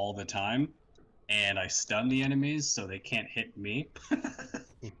Charge all the time, and I stun the enemies so they can't hit me.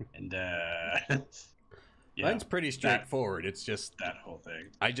 And mine's pretty straightforward. It's just that whole thing.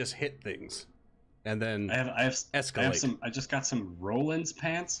 I just hit things, and then I have escalate. I just got some Roland's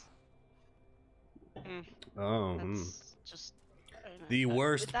pants. That's just the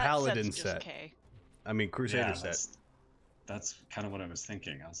worst paladin set. K. I mean, Crusader set. That's kind of what I was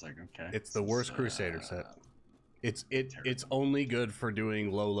thinking. I was like, okay. It's the worst Crusader set. It's only good for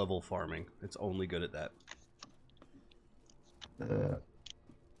doing low level farming. It's only good at that.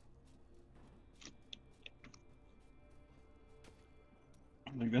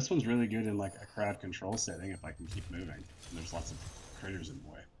 Like this one's really good in like a crowd control setting if I can keep moving. And there's lots of critters in the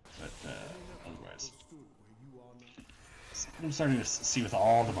way, but otherwise, I'm starting to see with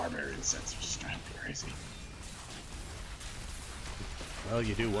all the barbarian sets, which is kind of crazy. Well,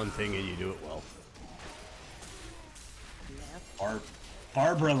 you do one thing and you do it well.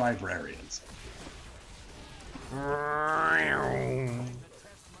 Barbara librarians. But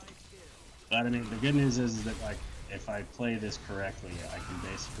I mean, the good news is that like if I play this correctly, I can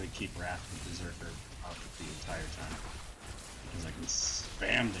basically keep Wrath of Berserker up the entire time because I can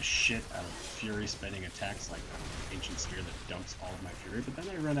spam the shit out of Fury spending attacks like an Ancient Spear that dumps all of my Fury. But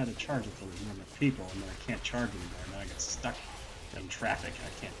then I run out of charge until there's not enough people, and then I can't charge anymore, and then I get stuck in traffic and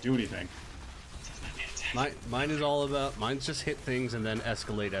I can't do anything. Mine is all about, mine's just hit things and then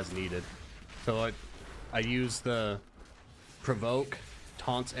escalate as needed. So I use the provoke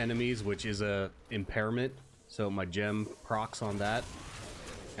taunts enemies, which is a impairment. So my gem procs on that,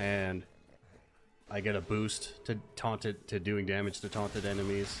 and I get a boost to taunted to doing damage to taunted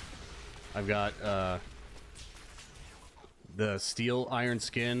enemies. I've got the steel iron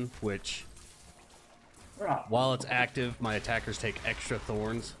skin, which while it's active, my attackers take extra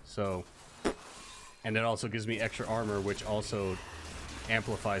thorns. So. And it also gives me extra armor, which also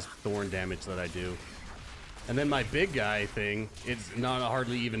amplifies thorn damage that I do. And then my big guy thing, it's not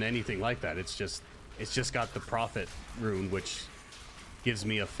hardly even anything like that. It's just got the Prophet rune, which gives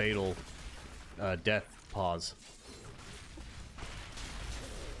me a fatal death pause.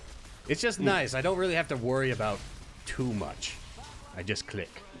 It's just nice. I don't really have to worry about too much. I just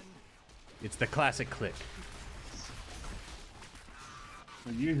click. It's the classic click.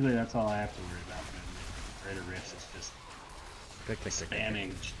 Well, usually that's all I have to worry about. Greater Rifts is just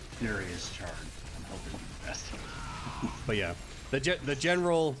spamming furious charge. I'm hoping for the best. But yeah, the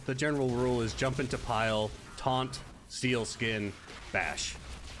general rule is jump into pile, taunt, steel skin, bash,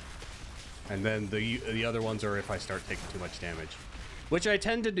 and then the other ones are if I start taking too much damage, which I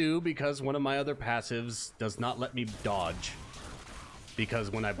tend to do because one of my other passives does not let me dodge.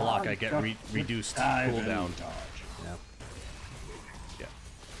 Because when I block, I get reduced cooldown. Yeah.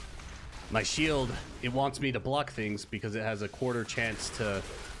 My shield, it wants me to block things because it has a quarter chance to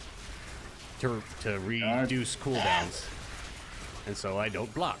reduce cooldowns. And so I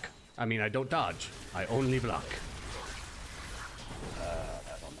don't block. I mean, I don't dodge. I only block. I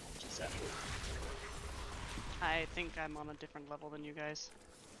don't know what you said. I think I'm on a different level than you guys.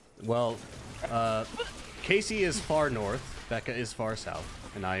 Well, Casey is far north, Becca is far south,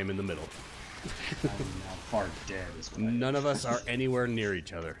 and I am in the middle. I'm now far dead is what None of us are anywhere near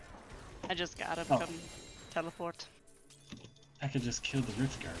each other. I just gotta come teleport. I could just kill the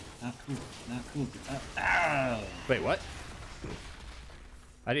Rift Guard. Not cool. Not cool. Ow! Wait, what?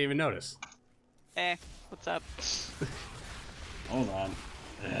 I didn't even notice. Hey, what's up? Hold on.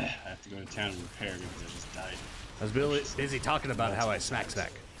 I have to go to town and repair because I just died. I was busy talking about how I smack. Screw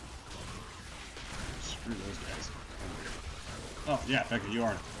those guys. Oh, yeah, Becca, you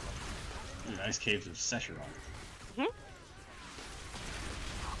are. Dude, Ice Caves of Sescheron.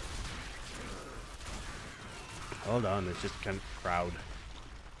 Hold on, it's just kind of crowd.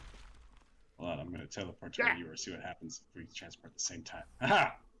 Hold on, I'm going to teleport to where you are, see what happens if we transport at the same time.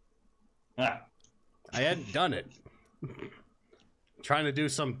 Aha! Ah! I hadn't done it. Trying to do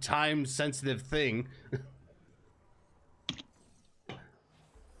some time-sensitive thing.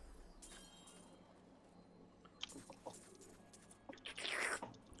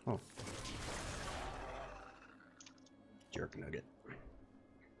 Oh. Jerk nugget.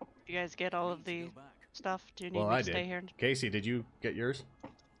 You guys get all of the stuff? Do you need Well, me I to stay did. here? Casey, did you get yours?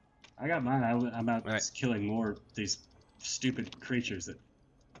 I got mine. I'm out All right. killing more of these stupid creatures that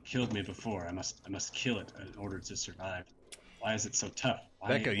killed me before. I must kill it in order to survive. Why is it so tough?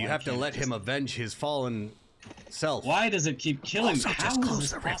 Becca, you have to let him avenge his fallen self. Why does it keep killing me? Also, How just is close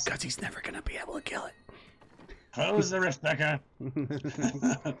this the rift, possible? because he's never going to be able to kill it. Close the rift, Becca.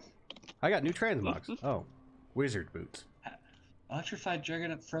 I got new transmogs. Oh, wizard boots. Electrified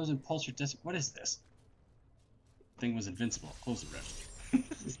Dragonite Frozen Pulsar Disc. What is this? Thing was invincible. Close the rift.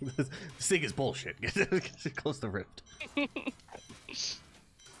 This thing is bullshit. Close the rift.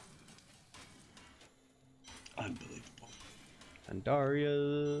 Unbelievable. And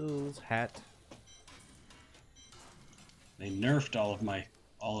Daria's hat. They nerfed all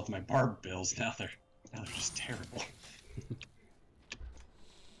of my barb bills. Now they're just terrible.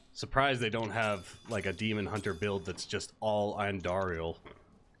 Surprised they don't have like a demon hunter build that's just all Andariel,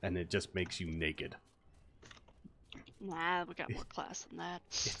 and it just makes you naked. Nah, we got more class than that.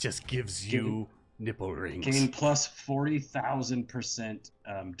 It just gives you nipple rings. Gain plus 40,000%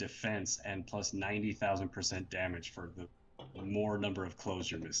 defense and plus 90,000% damage for the more number of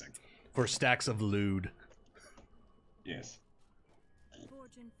clothes you're missing. For stacks of lewd. Yes.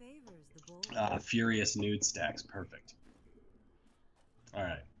 Fortune favors the bold. Furious nude stacks. Perfect. All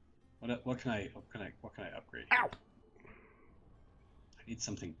right. What can I upgrade? Ow! I need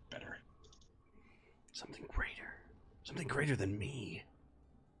something better. Something greater. Something greater than me.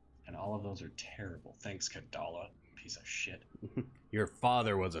 And all of those are terrible. Thanks, Kadala. Piece of shit. Your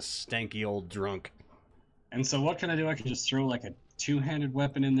father was a stanky old drunk. And so what can I do? I can just throw like a two-handed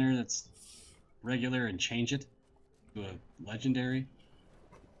weapon in there that's regular and change it to a legendary.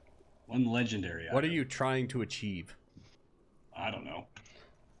 One legendary. What are item. you trying to achieve? I don't know.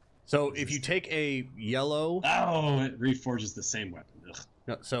 So if you take a yellow... Oh, it reforges the same weapon. Ugh.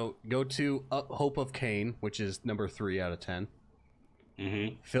 No, so go to Hope of Cain, which is number 3 out of 10.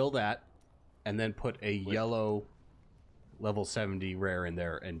 Mm-hmm. Fill that, and then put a yellow level 70 rare in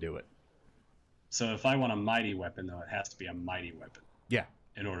there and do it. So if I want a mighty weapon, though, it has to be a mighty weapon Yeah.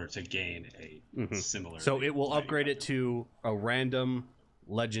 in order to gain a similar. So it will mighty upgrade weapon. it to a random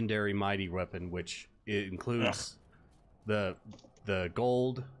legendary mighty weapon, which it includes the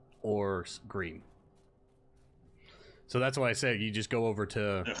gold or green. So that's why I say you just go over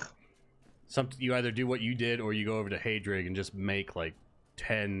to you either do what you did or you go over to Hadrig and just make like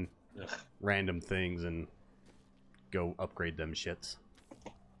 10 random things and go upgrade them shits.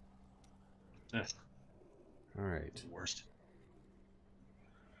 Ugh. All right. Worst.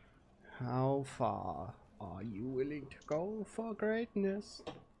 How far are you willing to go for greatness?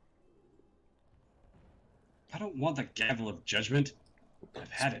 I don't want the gavel of judgment.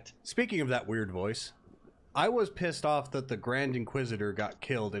 I've had it. Speaking of that weird voice, I was pissed off that the Grand Inquisitor got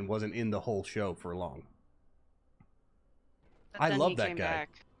killed and wasn't in the whole show for long. But I then love he that came guy. Back,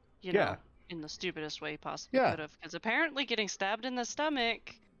 you Yeah. know, in the stupidest way he possibly Yeah. could have. Because apparently getting stabbed in the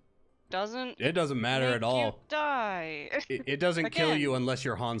stomach doesn't It doesn't matter make at all. you die. It doesn't kill Again. you unless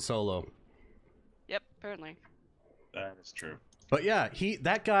you're Han Solo. Yep, apparently. That is true. But yeah,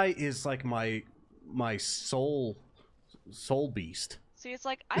 that guy is like my soul beast. See, it's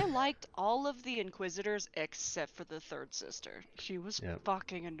like, I liked all of the Inquisitors except for the third sister. She was Yeah.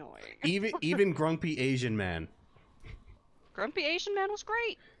 fucking annoying. Even Grumpy Asian Man. Grumpy Asian Man was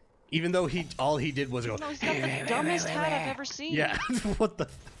great. Even though all he did was go. No, he's got the dumbest hat I've ever seen. Yeah, what the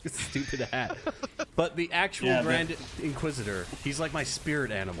stupid hat. But the actual Yeah, Grand Inquisitor, he's like my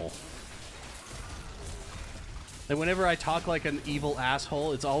spirit animal. And whenever I talk like an evil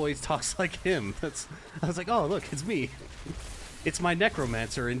asshole, it always talks like him. I was like, oh look, it's me. It's my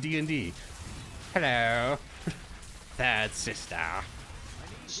necromancer in D&D. Hello, third sister.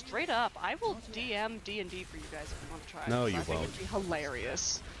 Straight up, I will DM D&D for you guys if you want to try. No, you I think won't. it'd be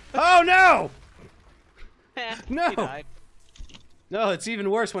hilarious. Oh no! He No! died. No, it's even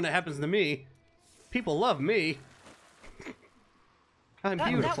worse when it happens to me. People love me. I'm That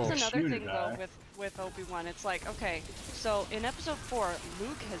beautiful. was another Shoot thing it, though I. with Obi-Wan. It's like, okay, so in episode 4,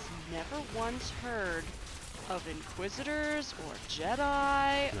 Luke has never once heard of Inquisitors or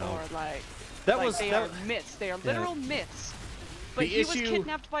Jedi No. or like That like was they that, are myths. They are literal myths. But The he was issue-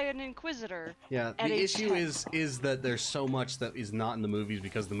 kidnapped by an Inquisitor. Yeah, at the age issue 10. is that there's so much that is not in the movies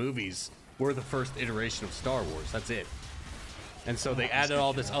because the movies were the first iteration of Star Wars. That's it. And so they added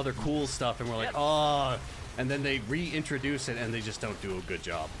all this other cool stuff, and we're like, Yep. oh, and then they reintroduce it, and they just don't do a good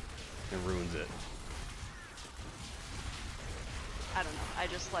job. It ruins it. I don't know. I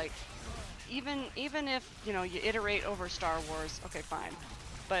just like, even if you know you iterate over Star Wars, okay, fine.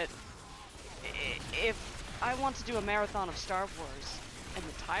 But if I want to do a marathon of Star Wars and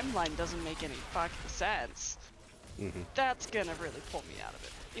the timeline doesn't make any fucking sense, that's gonna really pull me out of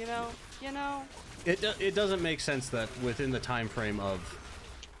it. You know? It doesn't make sense that within the time frame of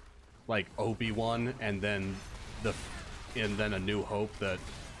like Obi-Wan and then a New Hope that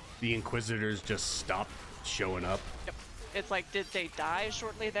the Inquisitors just stopped showing up. Yep. It's like, did they die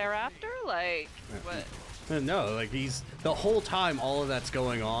shortly thereafter? Like, what? No, like the whole time all of that's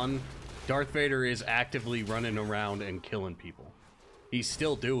going on, Darth Vader is actively running around and killing people. He's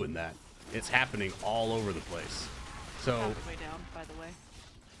still doing that. It's happening all over the place. So Halfway down, by the way.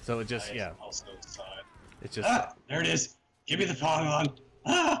 So it just Also saw it. It's just there it is. Give me the pylon.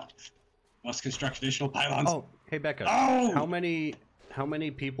 Ah! Must construct additional pylons. Oh, hey Becca. Oh! How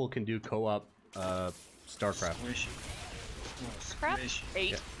many people can do co-op StarCraft? Squishy. Crap. Squishy.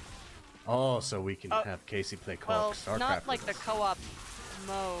 8. Yeah. Oh, so we can have Casey play co-op Well, StarCraft. not like the with us. co-op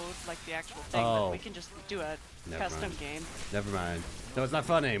mode, like the actual thing, Oh. but we can just do a Never custom mind. game. Never mind. No, it's not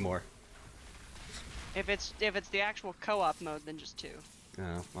fun anymore. If it's the actual co-op mode, then just 2.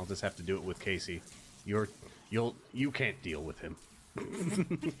 Oh, I'll just have to do it with Casey. You can't deal with him.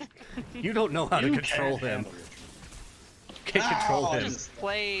 You don't know how to control him. You can't control him. Just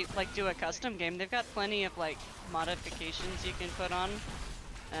play, like, do a custom game. They've got plenty of like modifications you can put on.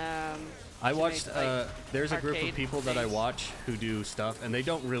 I to watched. make, like, there's a group of arcade people that I things. watch who do stuff, and they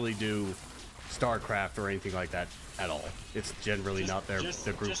don't really do StarCraft or anything like that at all. It's generally not the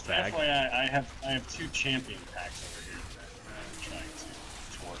group's just bag. FYI, I have 2 champion packs over here that I'm trying to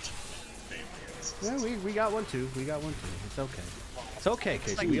torch. Yeah, we got one too. We got one too. It's okay. It's okay,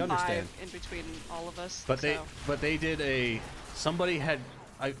 Casey. It's like we 5 understand. in between all of us. But so. they did they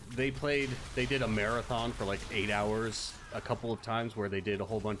did a marathon for like 8 hours a couple of times where they did a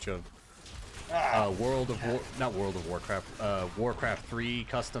whole bunch of Warcraft 3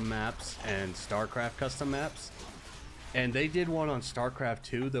 custom maps and StarCraft custom maps. And they did one on StarCraft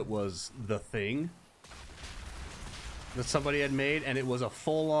 2 that was The Thing that somebody had made, and it was a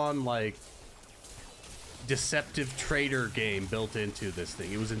full-on like deceptive trader game built into this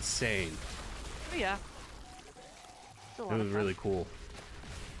thing. It was insane. Oh, yeah. It was really cool.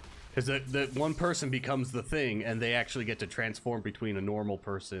 Because the one person becomes the Thing, and they actually get to transform between a normal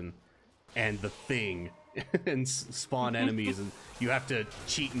person and the Thing, and spawn enemies, and you have to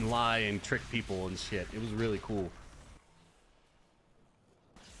cheat and lie and trick people and shit. It was really cool.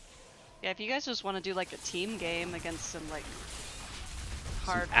 Yeah, if you guys just want to do like a team game against some like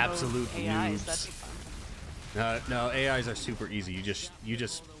hard absolute mode AIs, noobs. that'd be fun. No, AIs are super easy. You just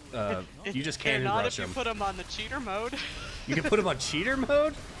They're cannon not rush if you them. put them on the cheater mode. You can put them on cheater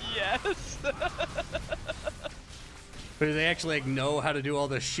mode? Yes. But do they actually like know how to do all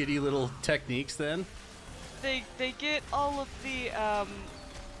the shitty little techniques then? They get all of the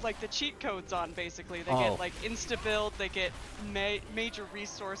like the cheat codes on basically. They Oh. get like insta build. They get major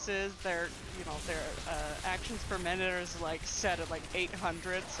resources. Their actions per minute is like set at like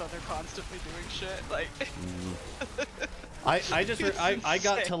 800, so they're constantly doing shit. Like. I got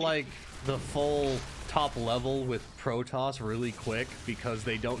to insane. like the full top level with Protoss really quick because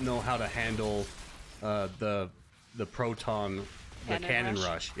they don't know how to handle the proton. The cannon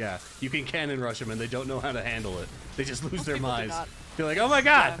rush. Yeah, you can cannon rush them, and they don't know how to handle it. They just lose their people do minds. not. They're like, "Oh my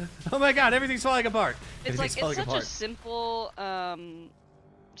god! Oh my god! Everything's falling apart! It's like Everything's it's falling such a simple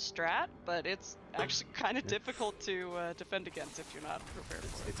strat, but it's actually kind of difficult to defend against if you're not prepared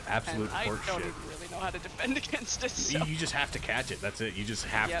for it. It's absolute and I horse don't shit. even really know how to defend against it. So. You just have to catch it. That's it. You just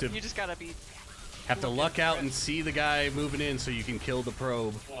have Yep, to you just gotta be. luck out and see the guy moving in so you can kill the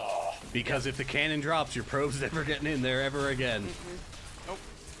probe. Because if the cannon drops, your probe's never getting in there ever again. Nope.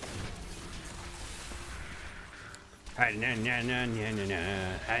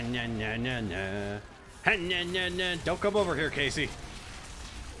 Don't come over here, Casey.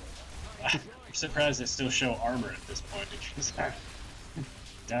 I'm surprised they still show armor at this point because I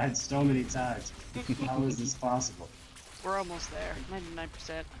died so many times. How is this possible? We're almost there.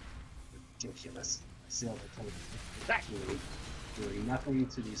 99%. Ridiculous. Still, doing nothing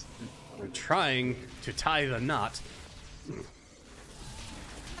to these. We're trying to tie the knot.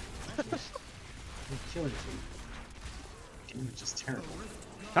 They're killing me. It's just terrible.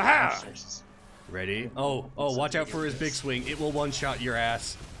 Aha! Resources. Ready? Oh, watch out for his big swing. It will one-shot your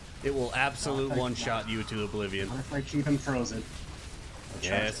ass. It will absolute one-shot you to oblivion. What if I keep him frozen?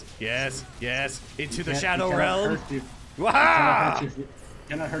 Yes, yes, yes. Into the He shadow cannot realm. hurt you. Waha!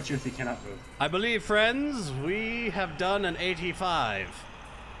 Cannot hurt you if he cannot move. I believe, friends, we have done an 85.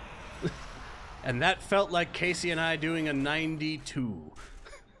 And that felt like Casey and I doing a 92.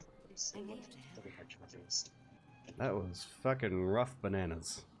 That was fucking rough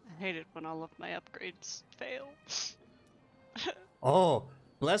bananas. I hate it when all of my upgrades fail. Oh,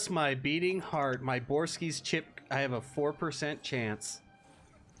 bless my beating heart. My Borski's chip, I have a 4% chance.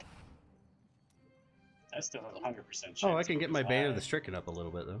 I still have a 100% chance. Oh, I can get my Bane of the because Stricken up a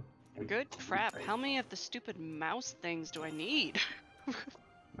little bit, though. Good crap. How many of the stupid mouse things do I need?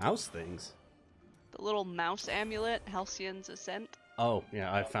 Mouse things? The little mouse amulet, Halcyon's Ascent. Oh,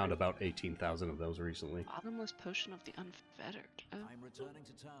 yeah, I found about 18,000 of those recently. Bottomless potion of the unfettered. Oh. I'm returning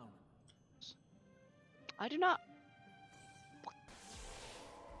to town. I do not.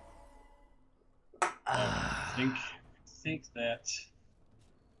 I think that.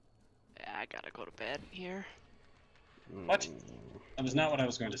 Yeah, I gotta go to bed here. What? That was not what I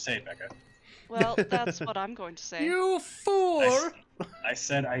was going to say, Becca. Well, that's what I'm going to say. You fool! I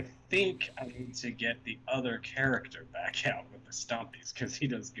said I think I need to get the other character back out with the Stompies because he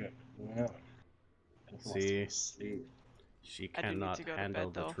does good. See, she I do need cannot to go to handle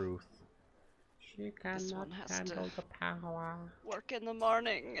bed, the though. truth. She This one cannot has handle to the power. work in the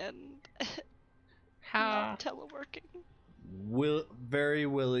morning and not teleworking. Very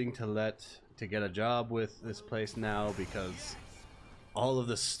willing to get a job with this place now because all of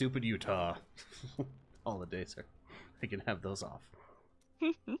the stupid Utah holidays I can have those off.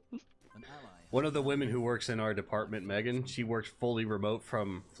 An ally. One of the women who works in our department, Megan, she works fully remote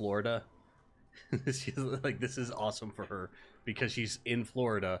from Florida. She's like, this is awesome for her because she's in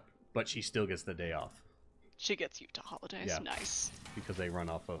Florida, but she still gets the day off. She gets Utah holidays. Yeah. Nice. Because they run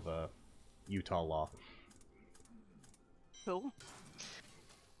off of Utah law. Cool.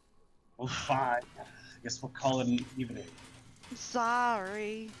 Well, fine. I guess we'll call it an evening.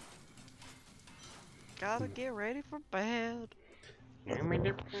 Sorry. Gotta get ready for bed. Alright.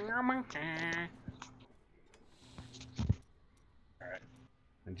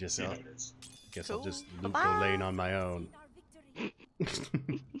 And just, See how it is. guess Cool. I'll just loop Bye-bye. the lane on my own.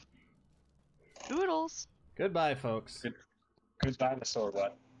 Doodles. Goodbye, folks. Good dinosaur,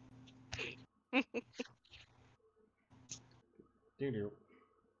 what? Doo-doo.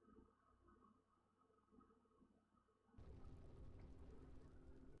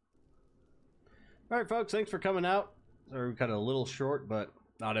 All right, folks, thanks for coming out. Sorry we cut it a little short, but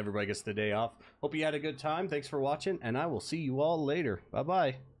not everybody gets the day off. Hope you had a good time. Thanks for watching, and I will see you all later.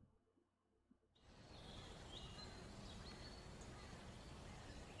 Bye-bye.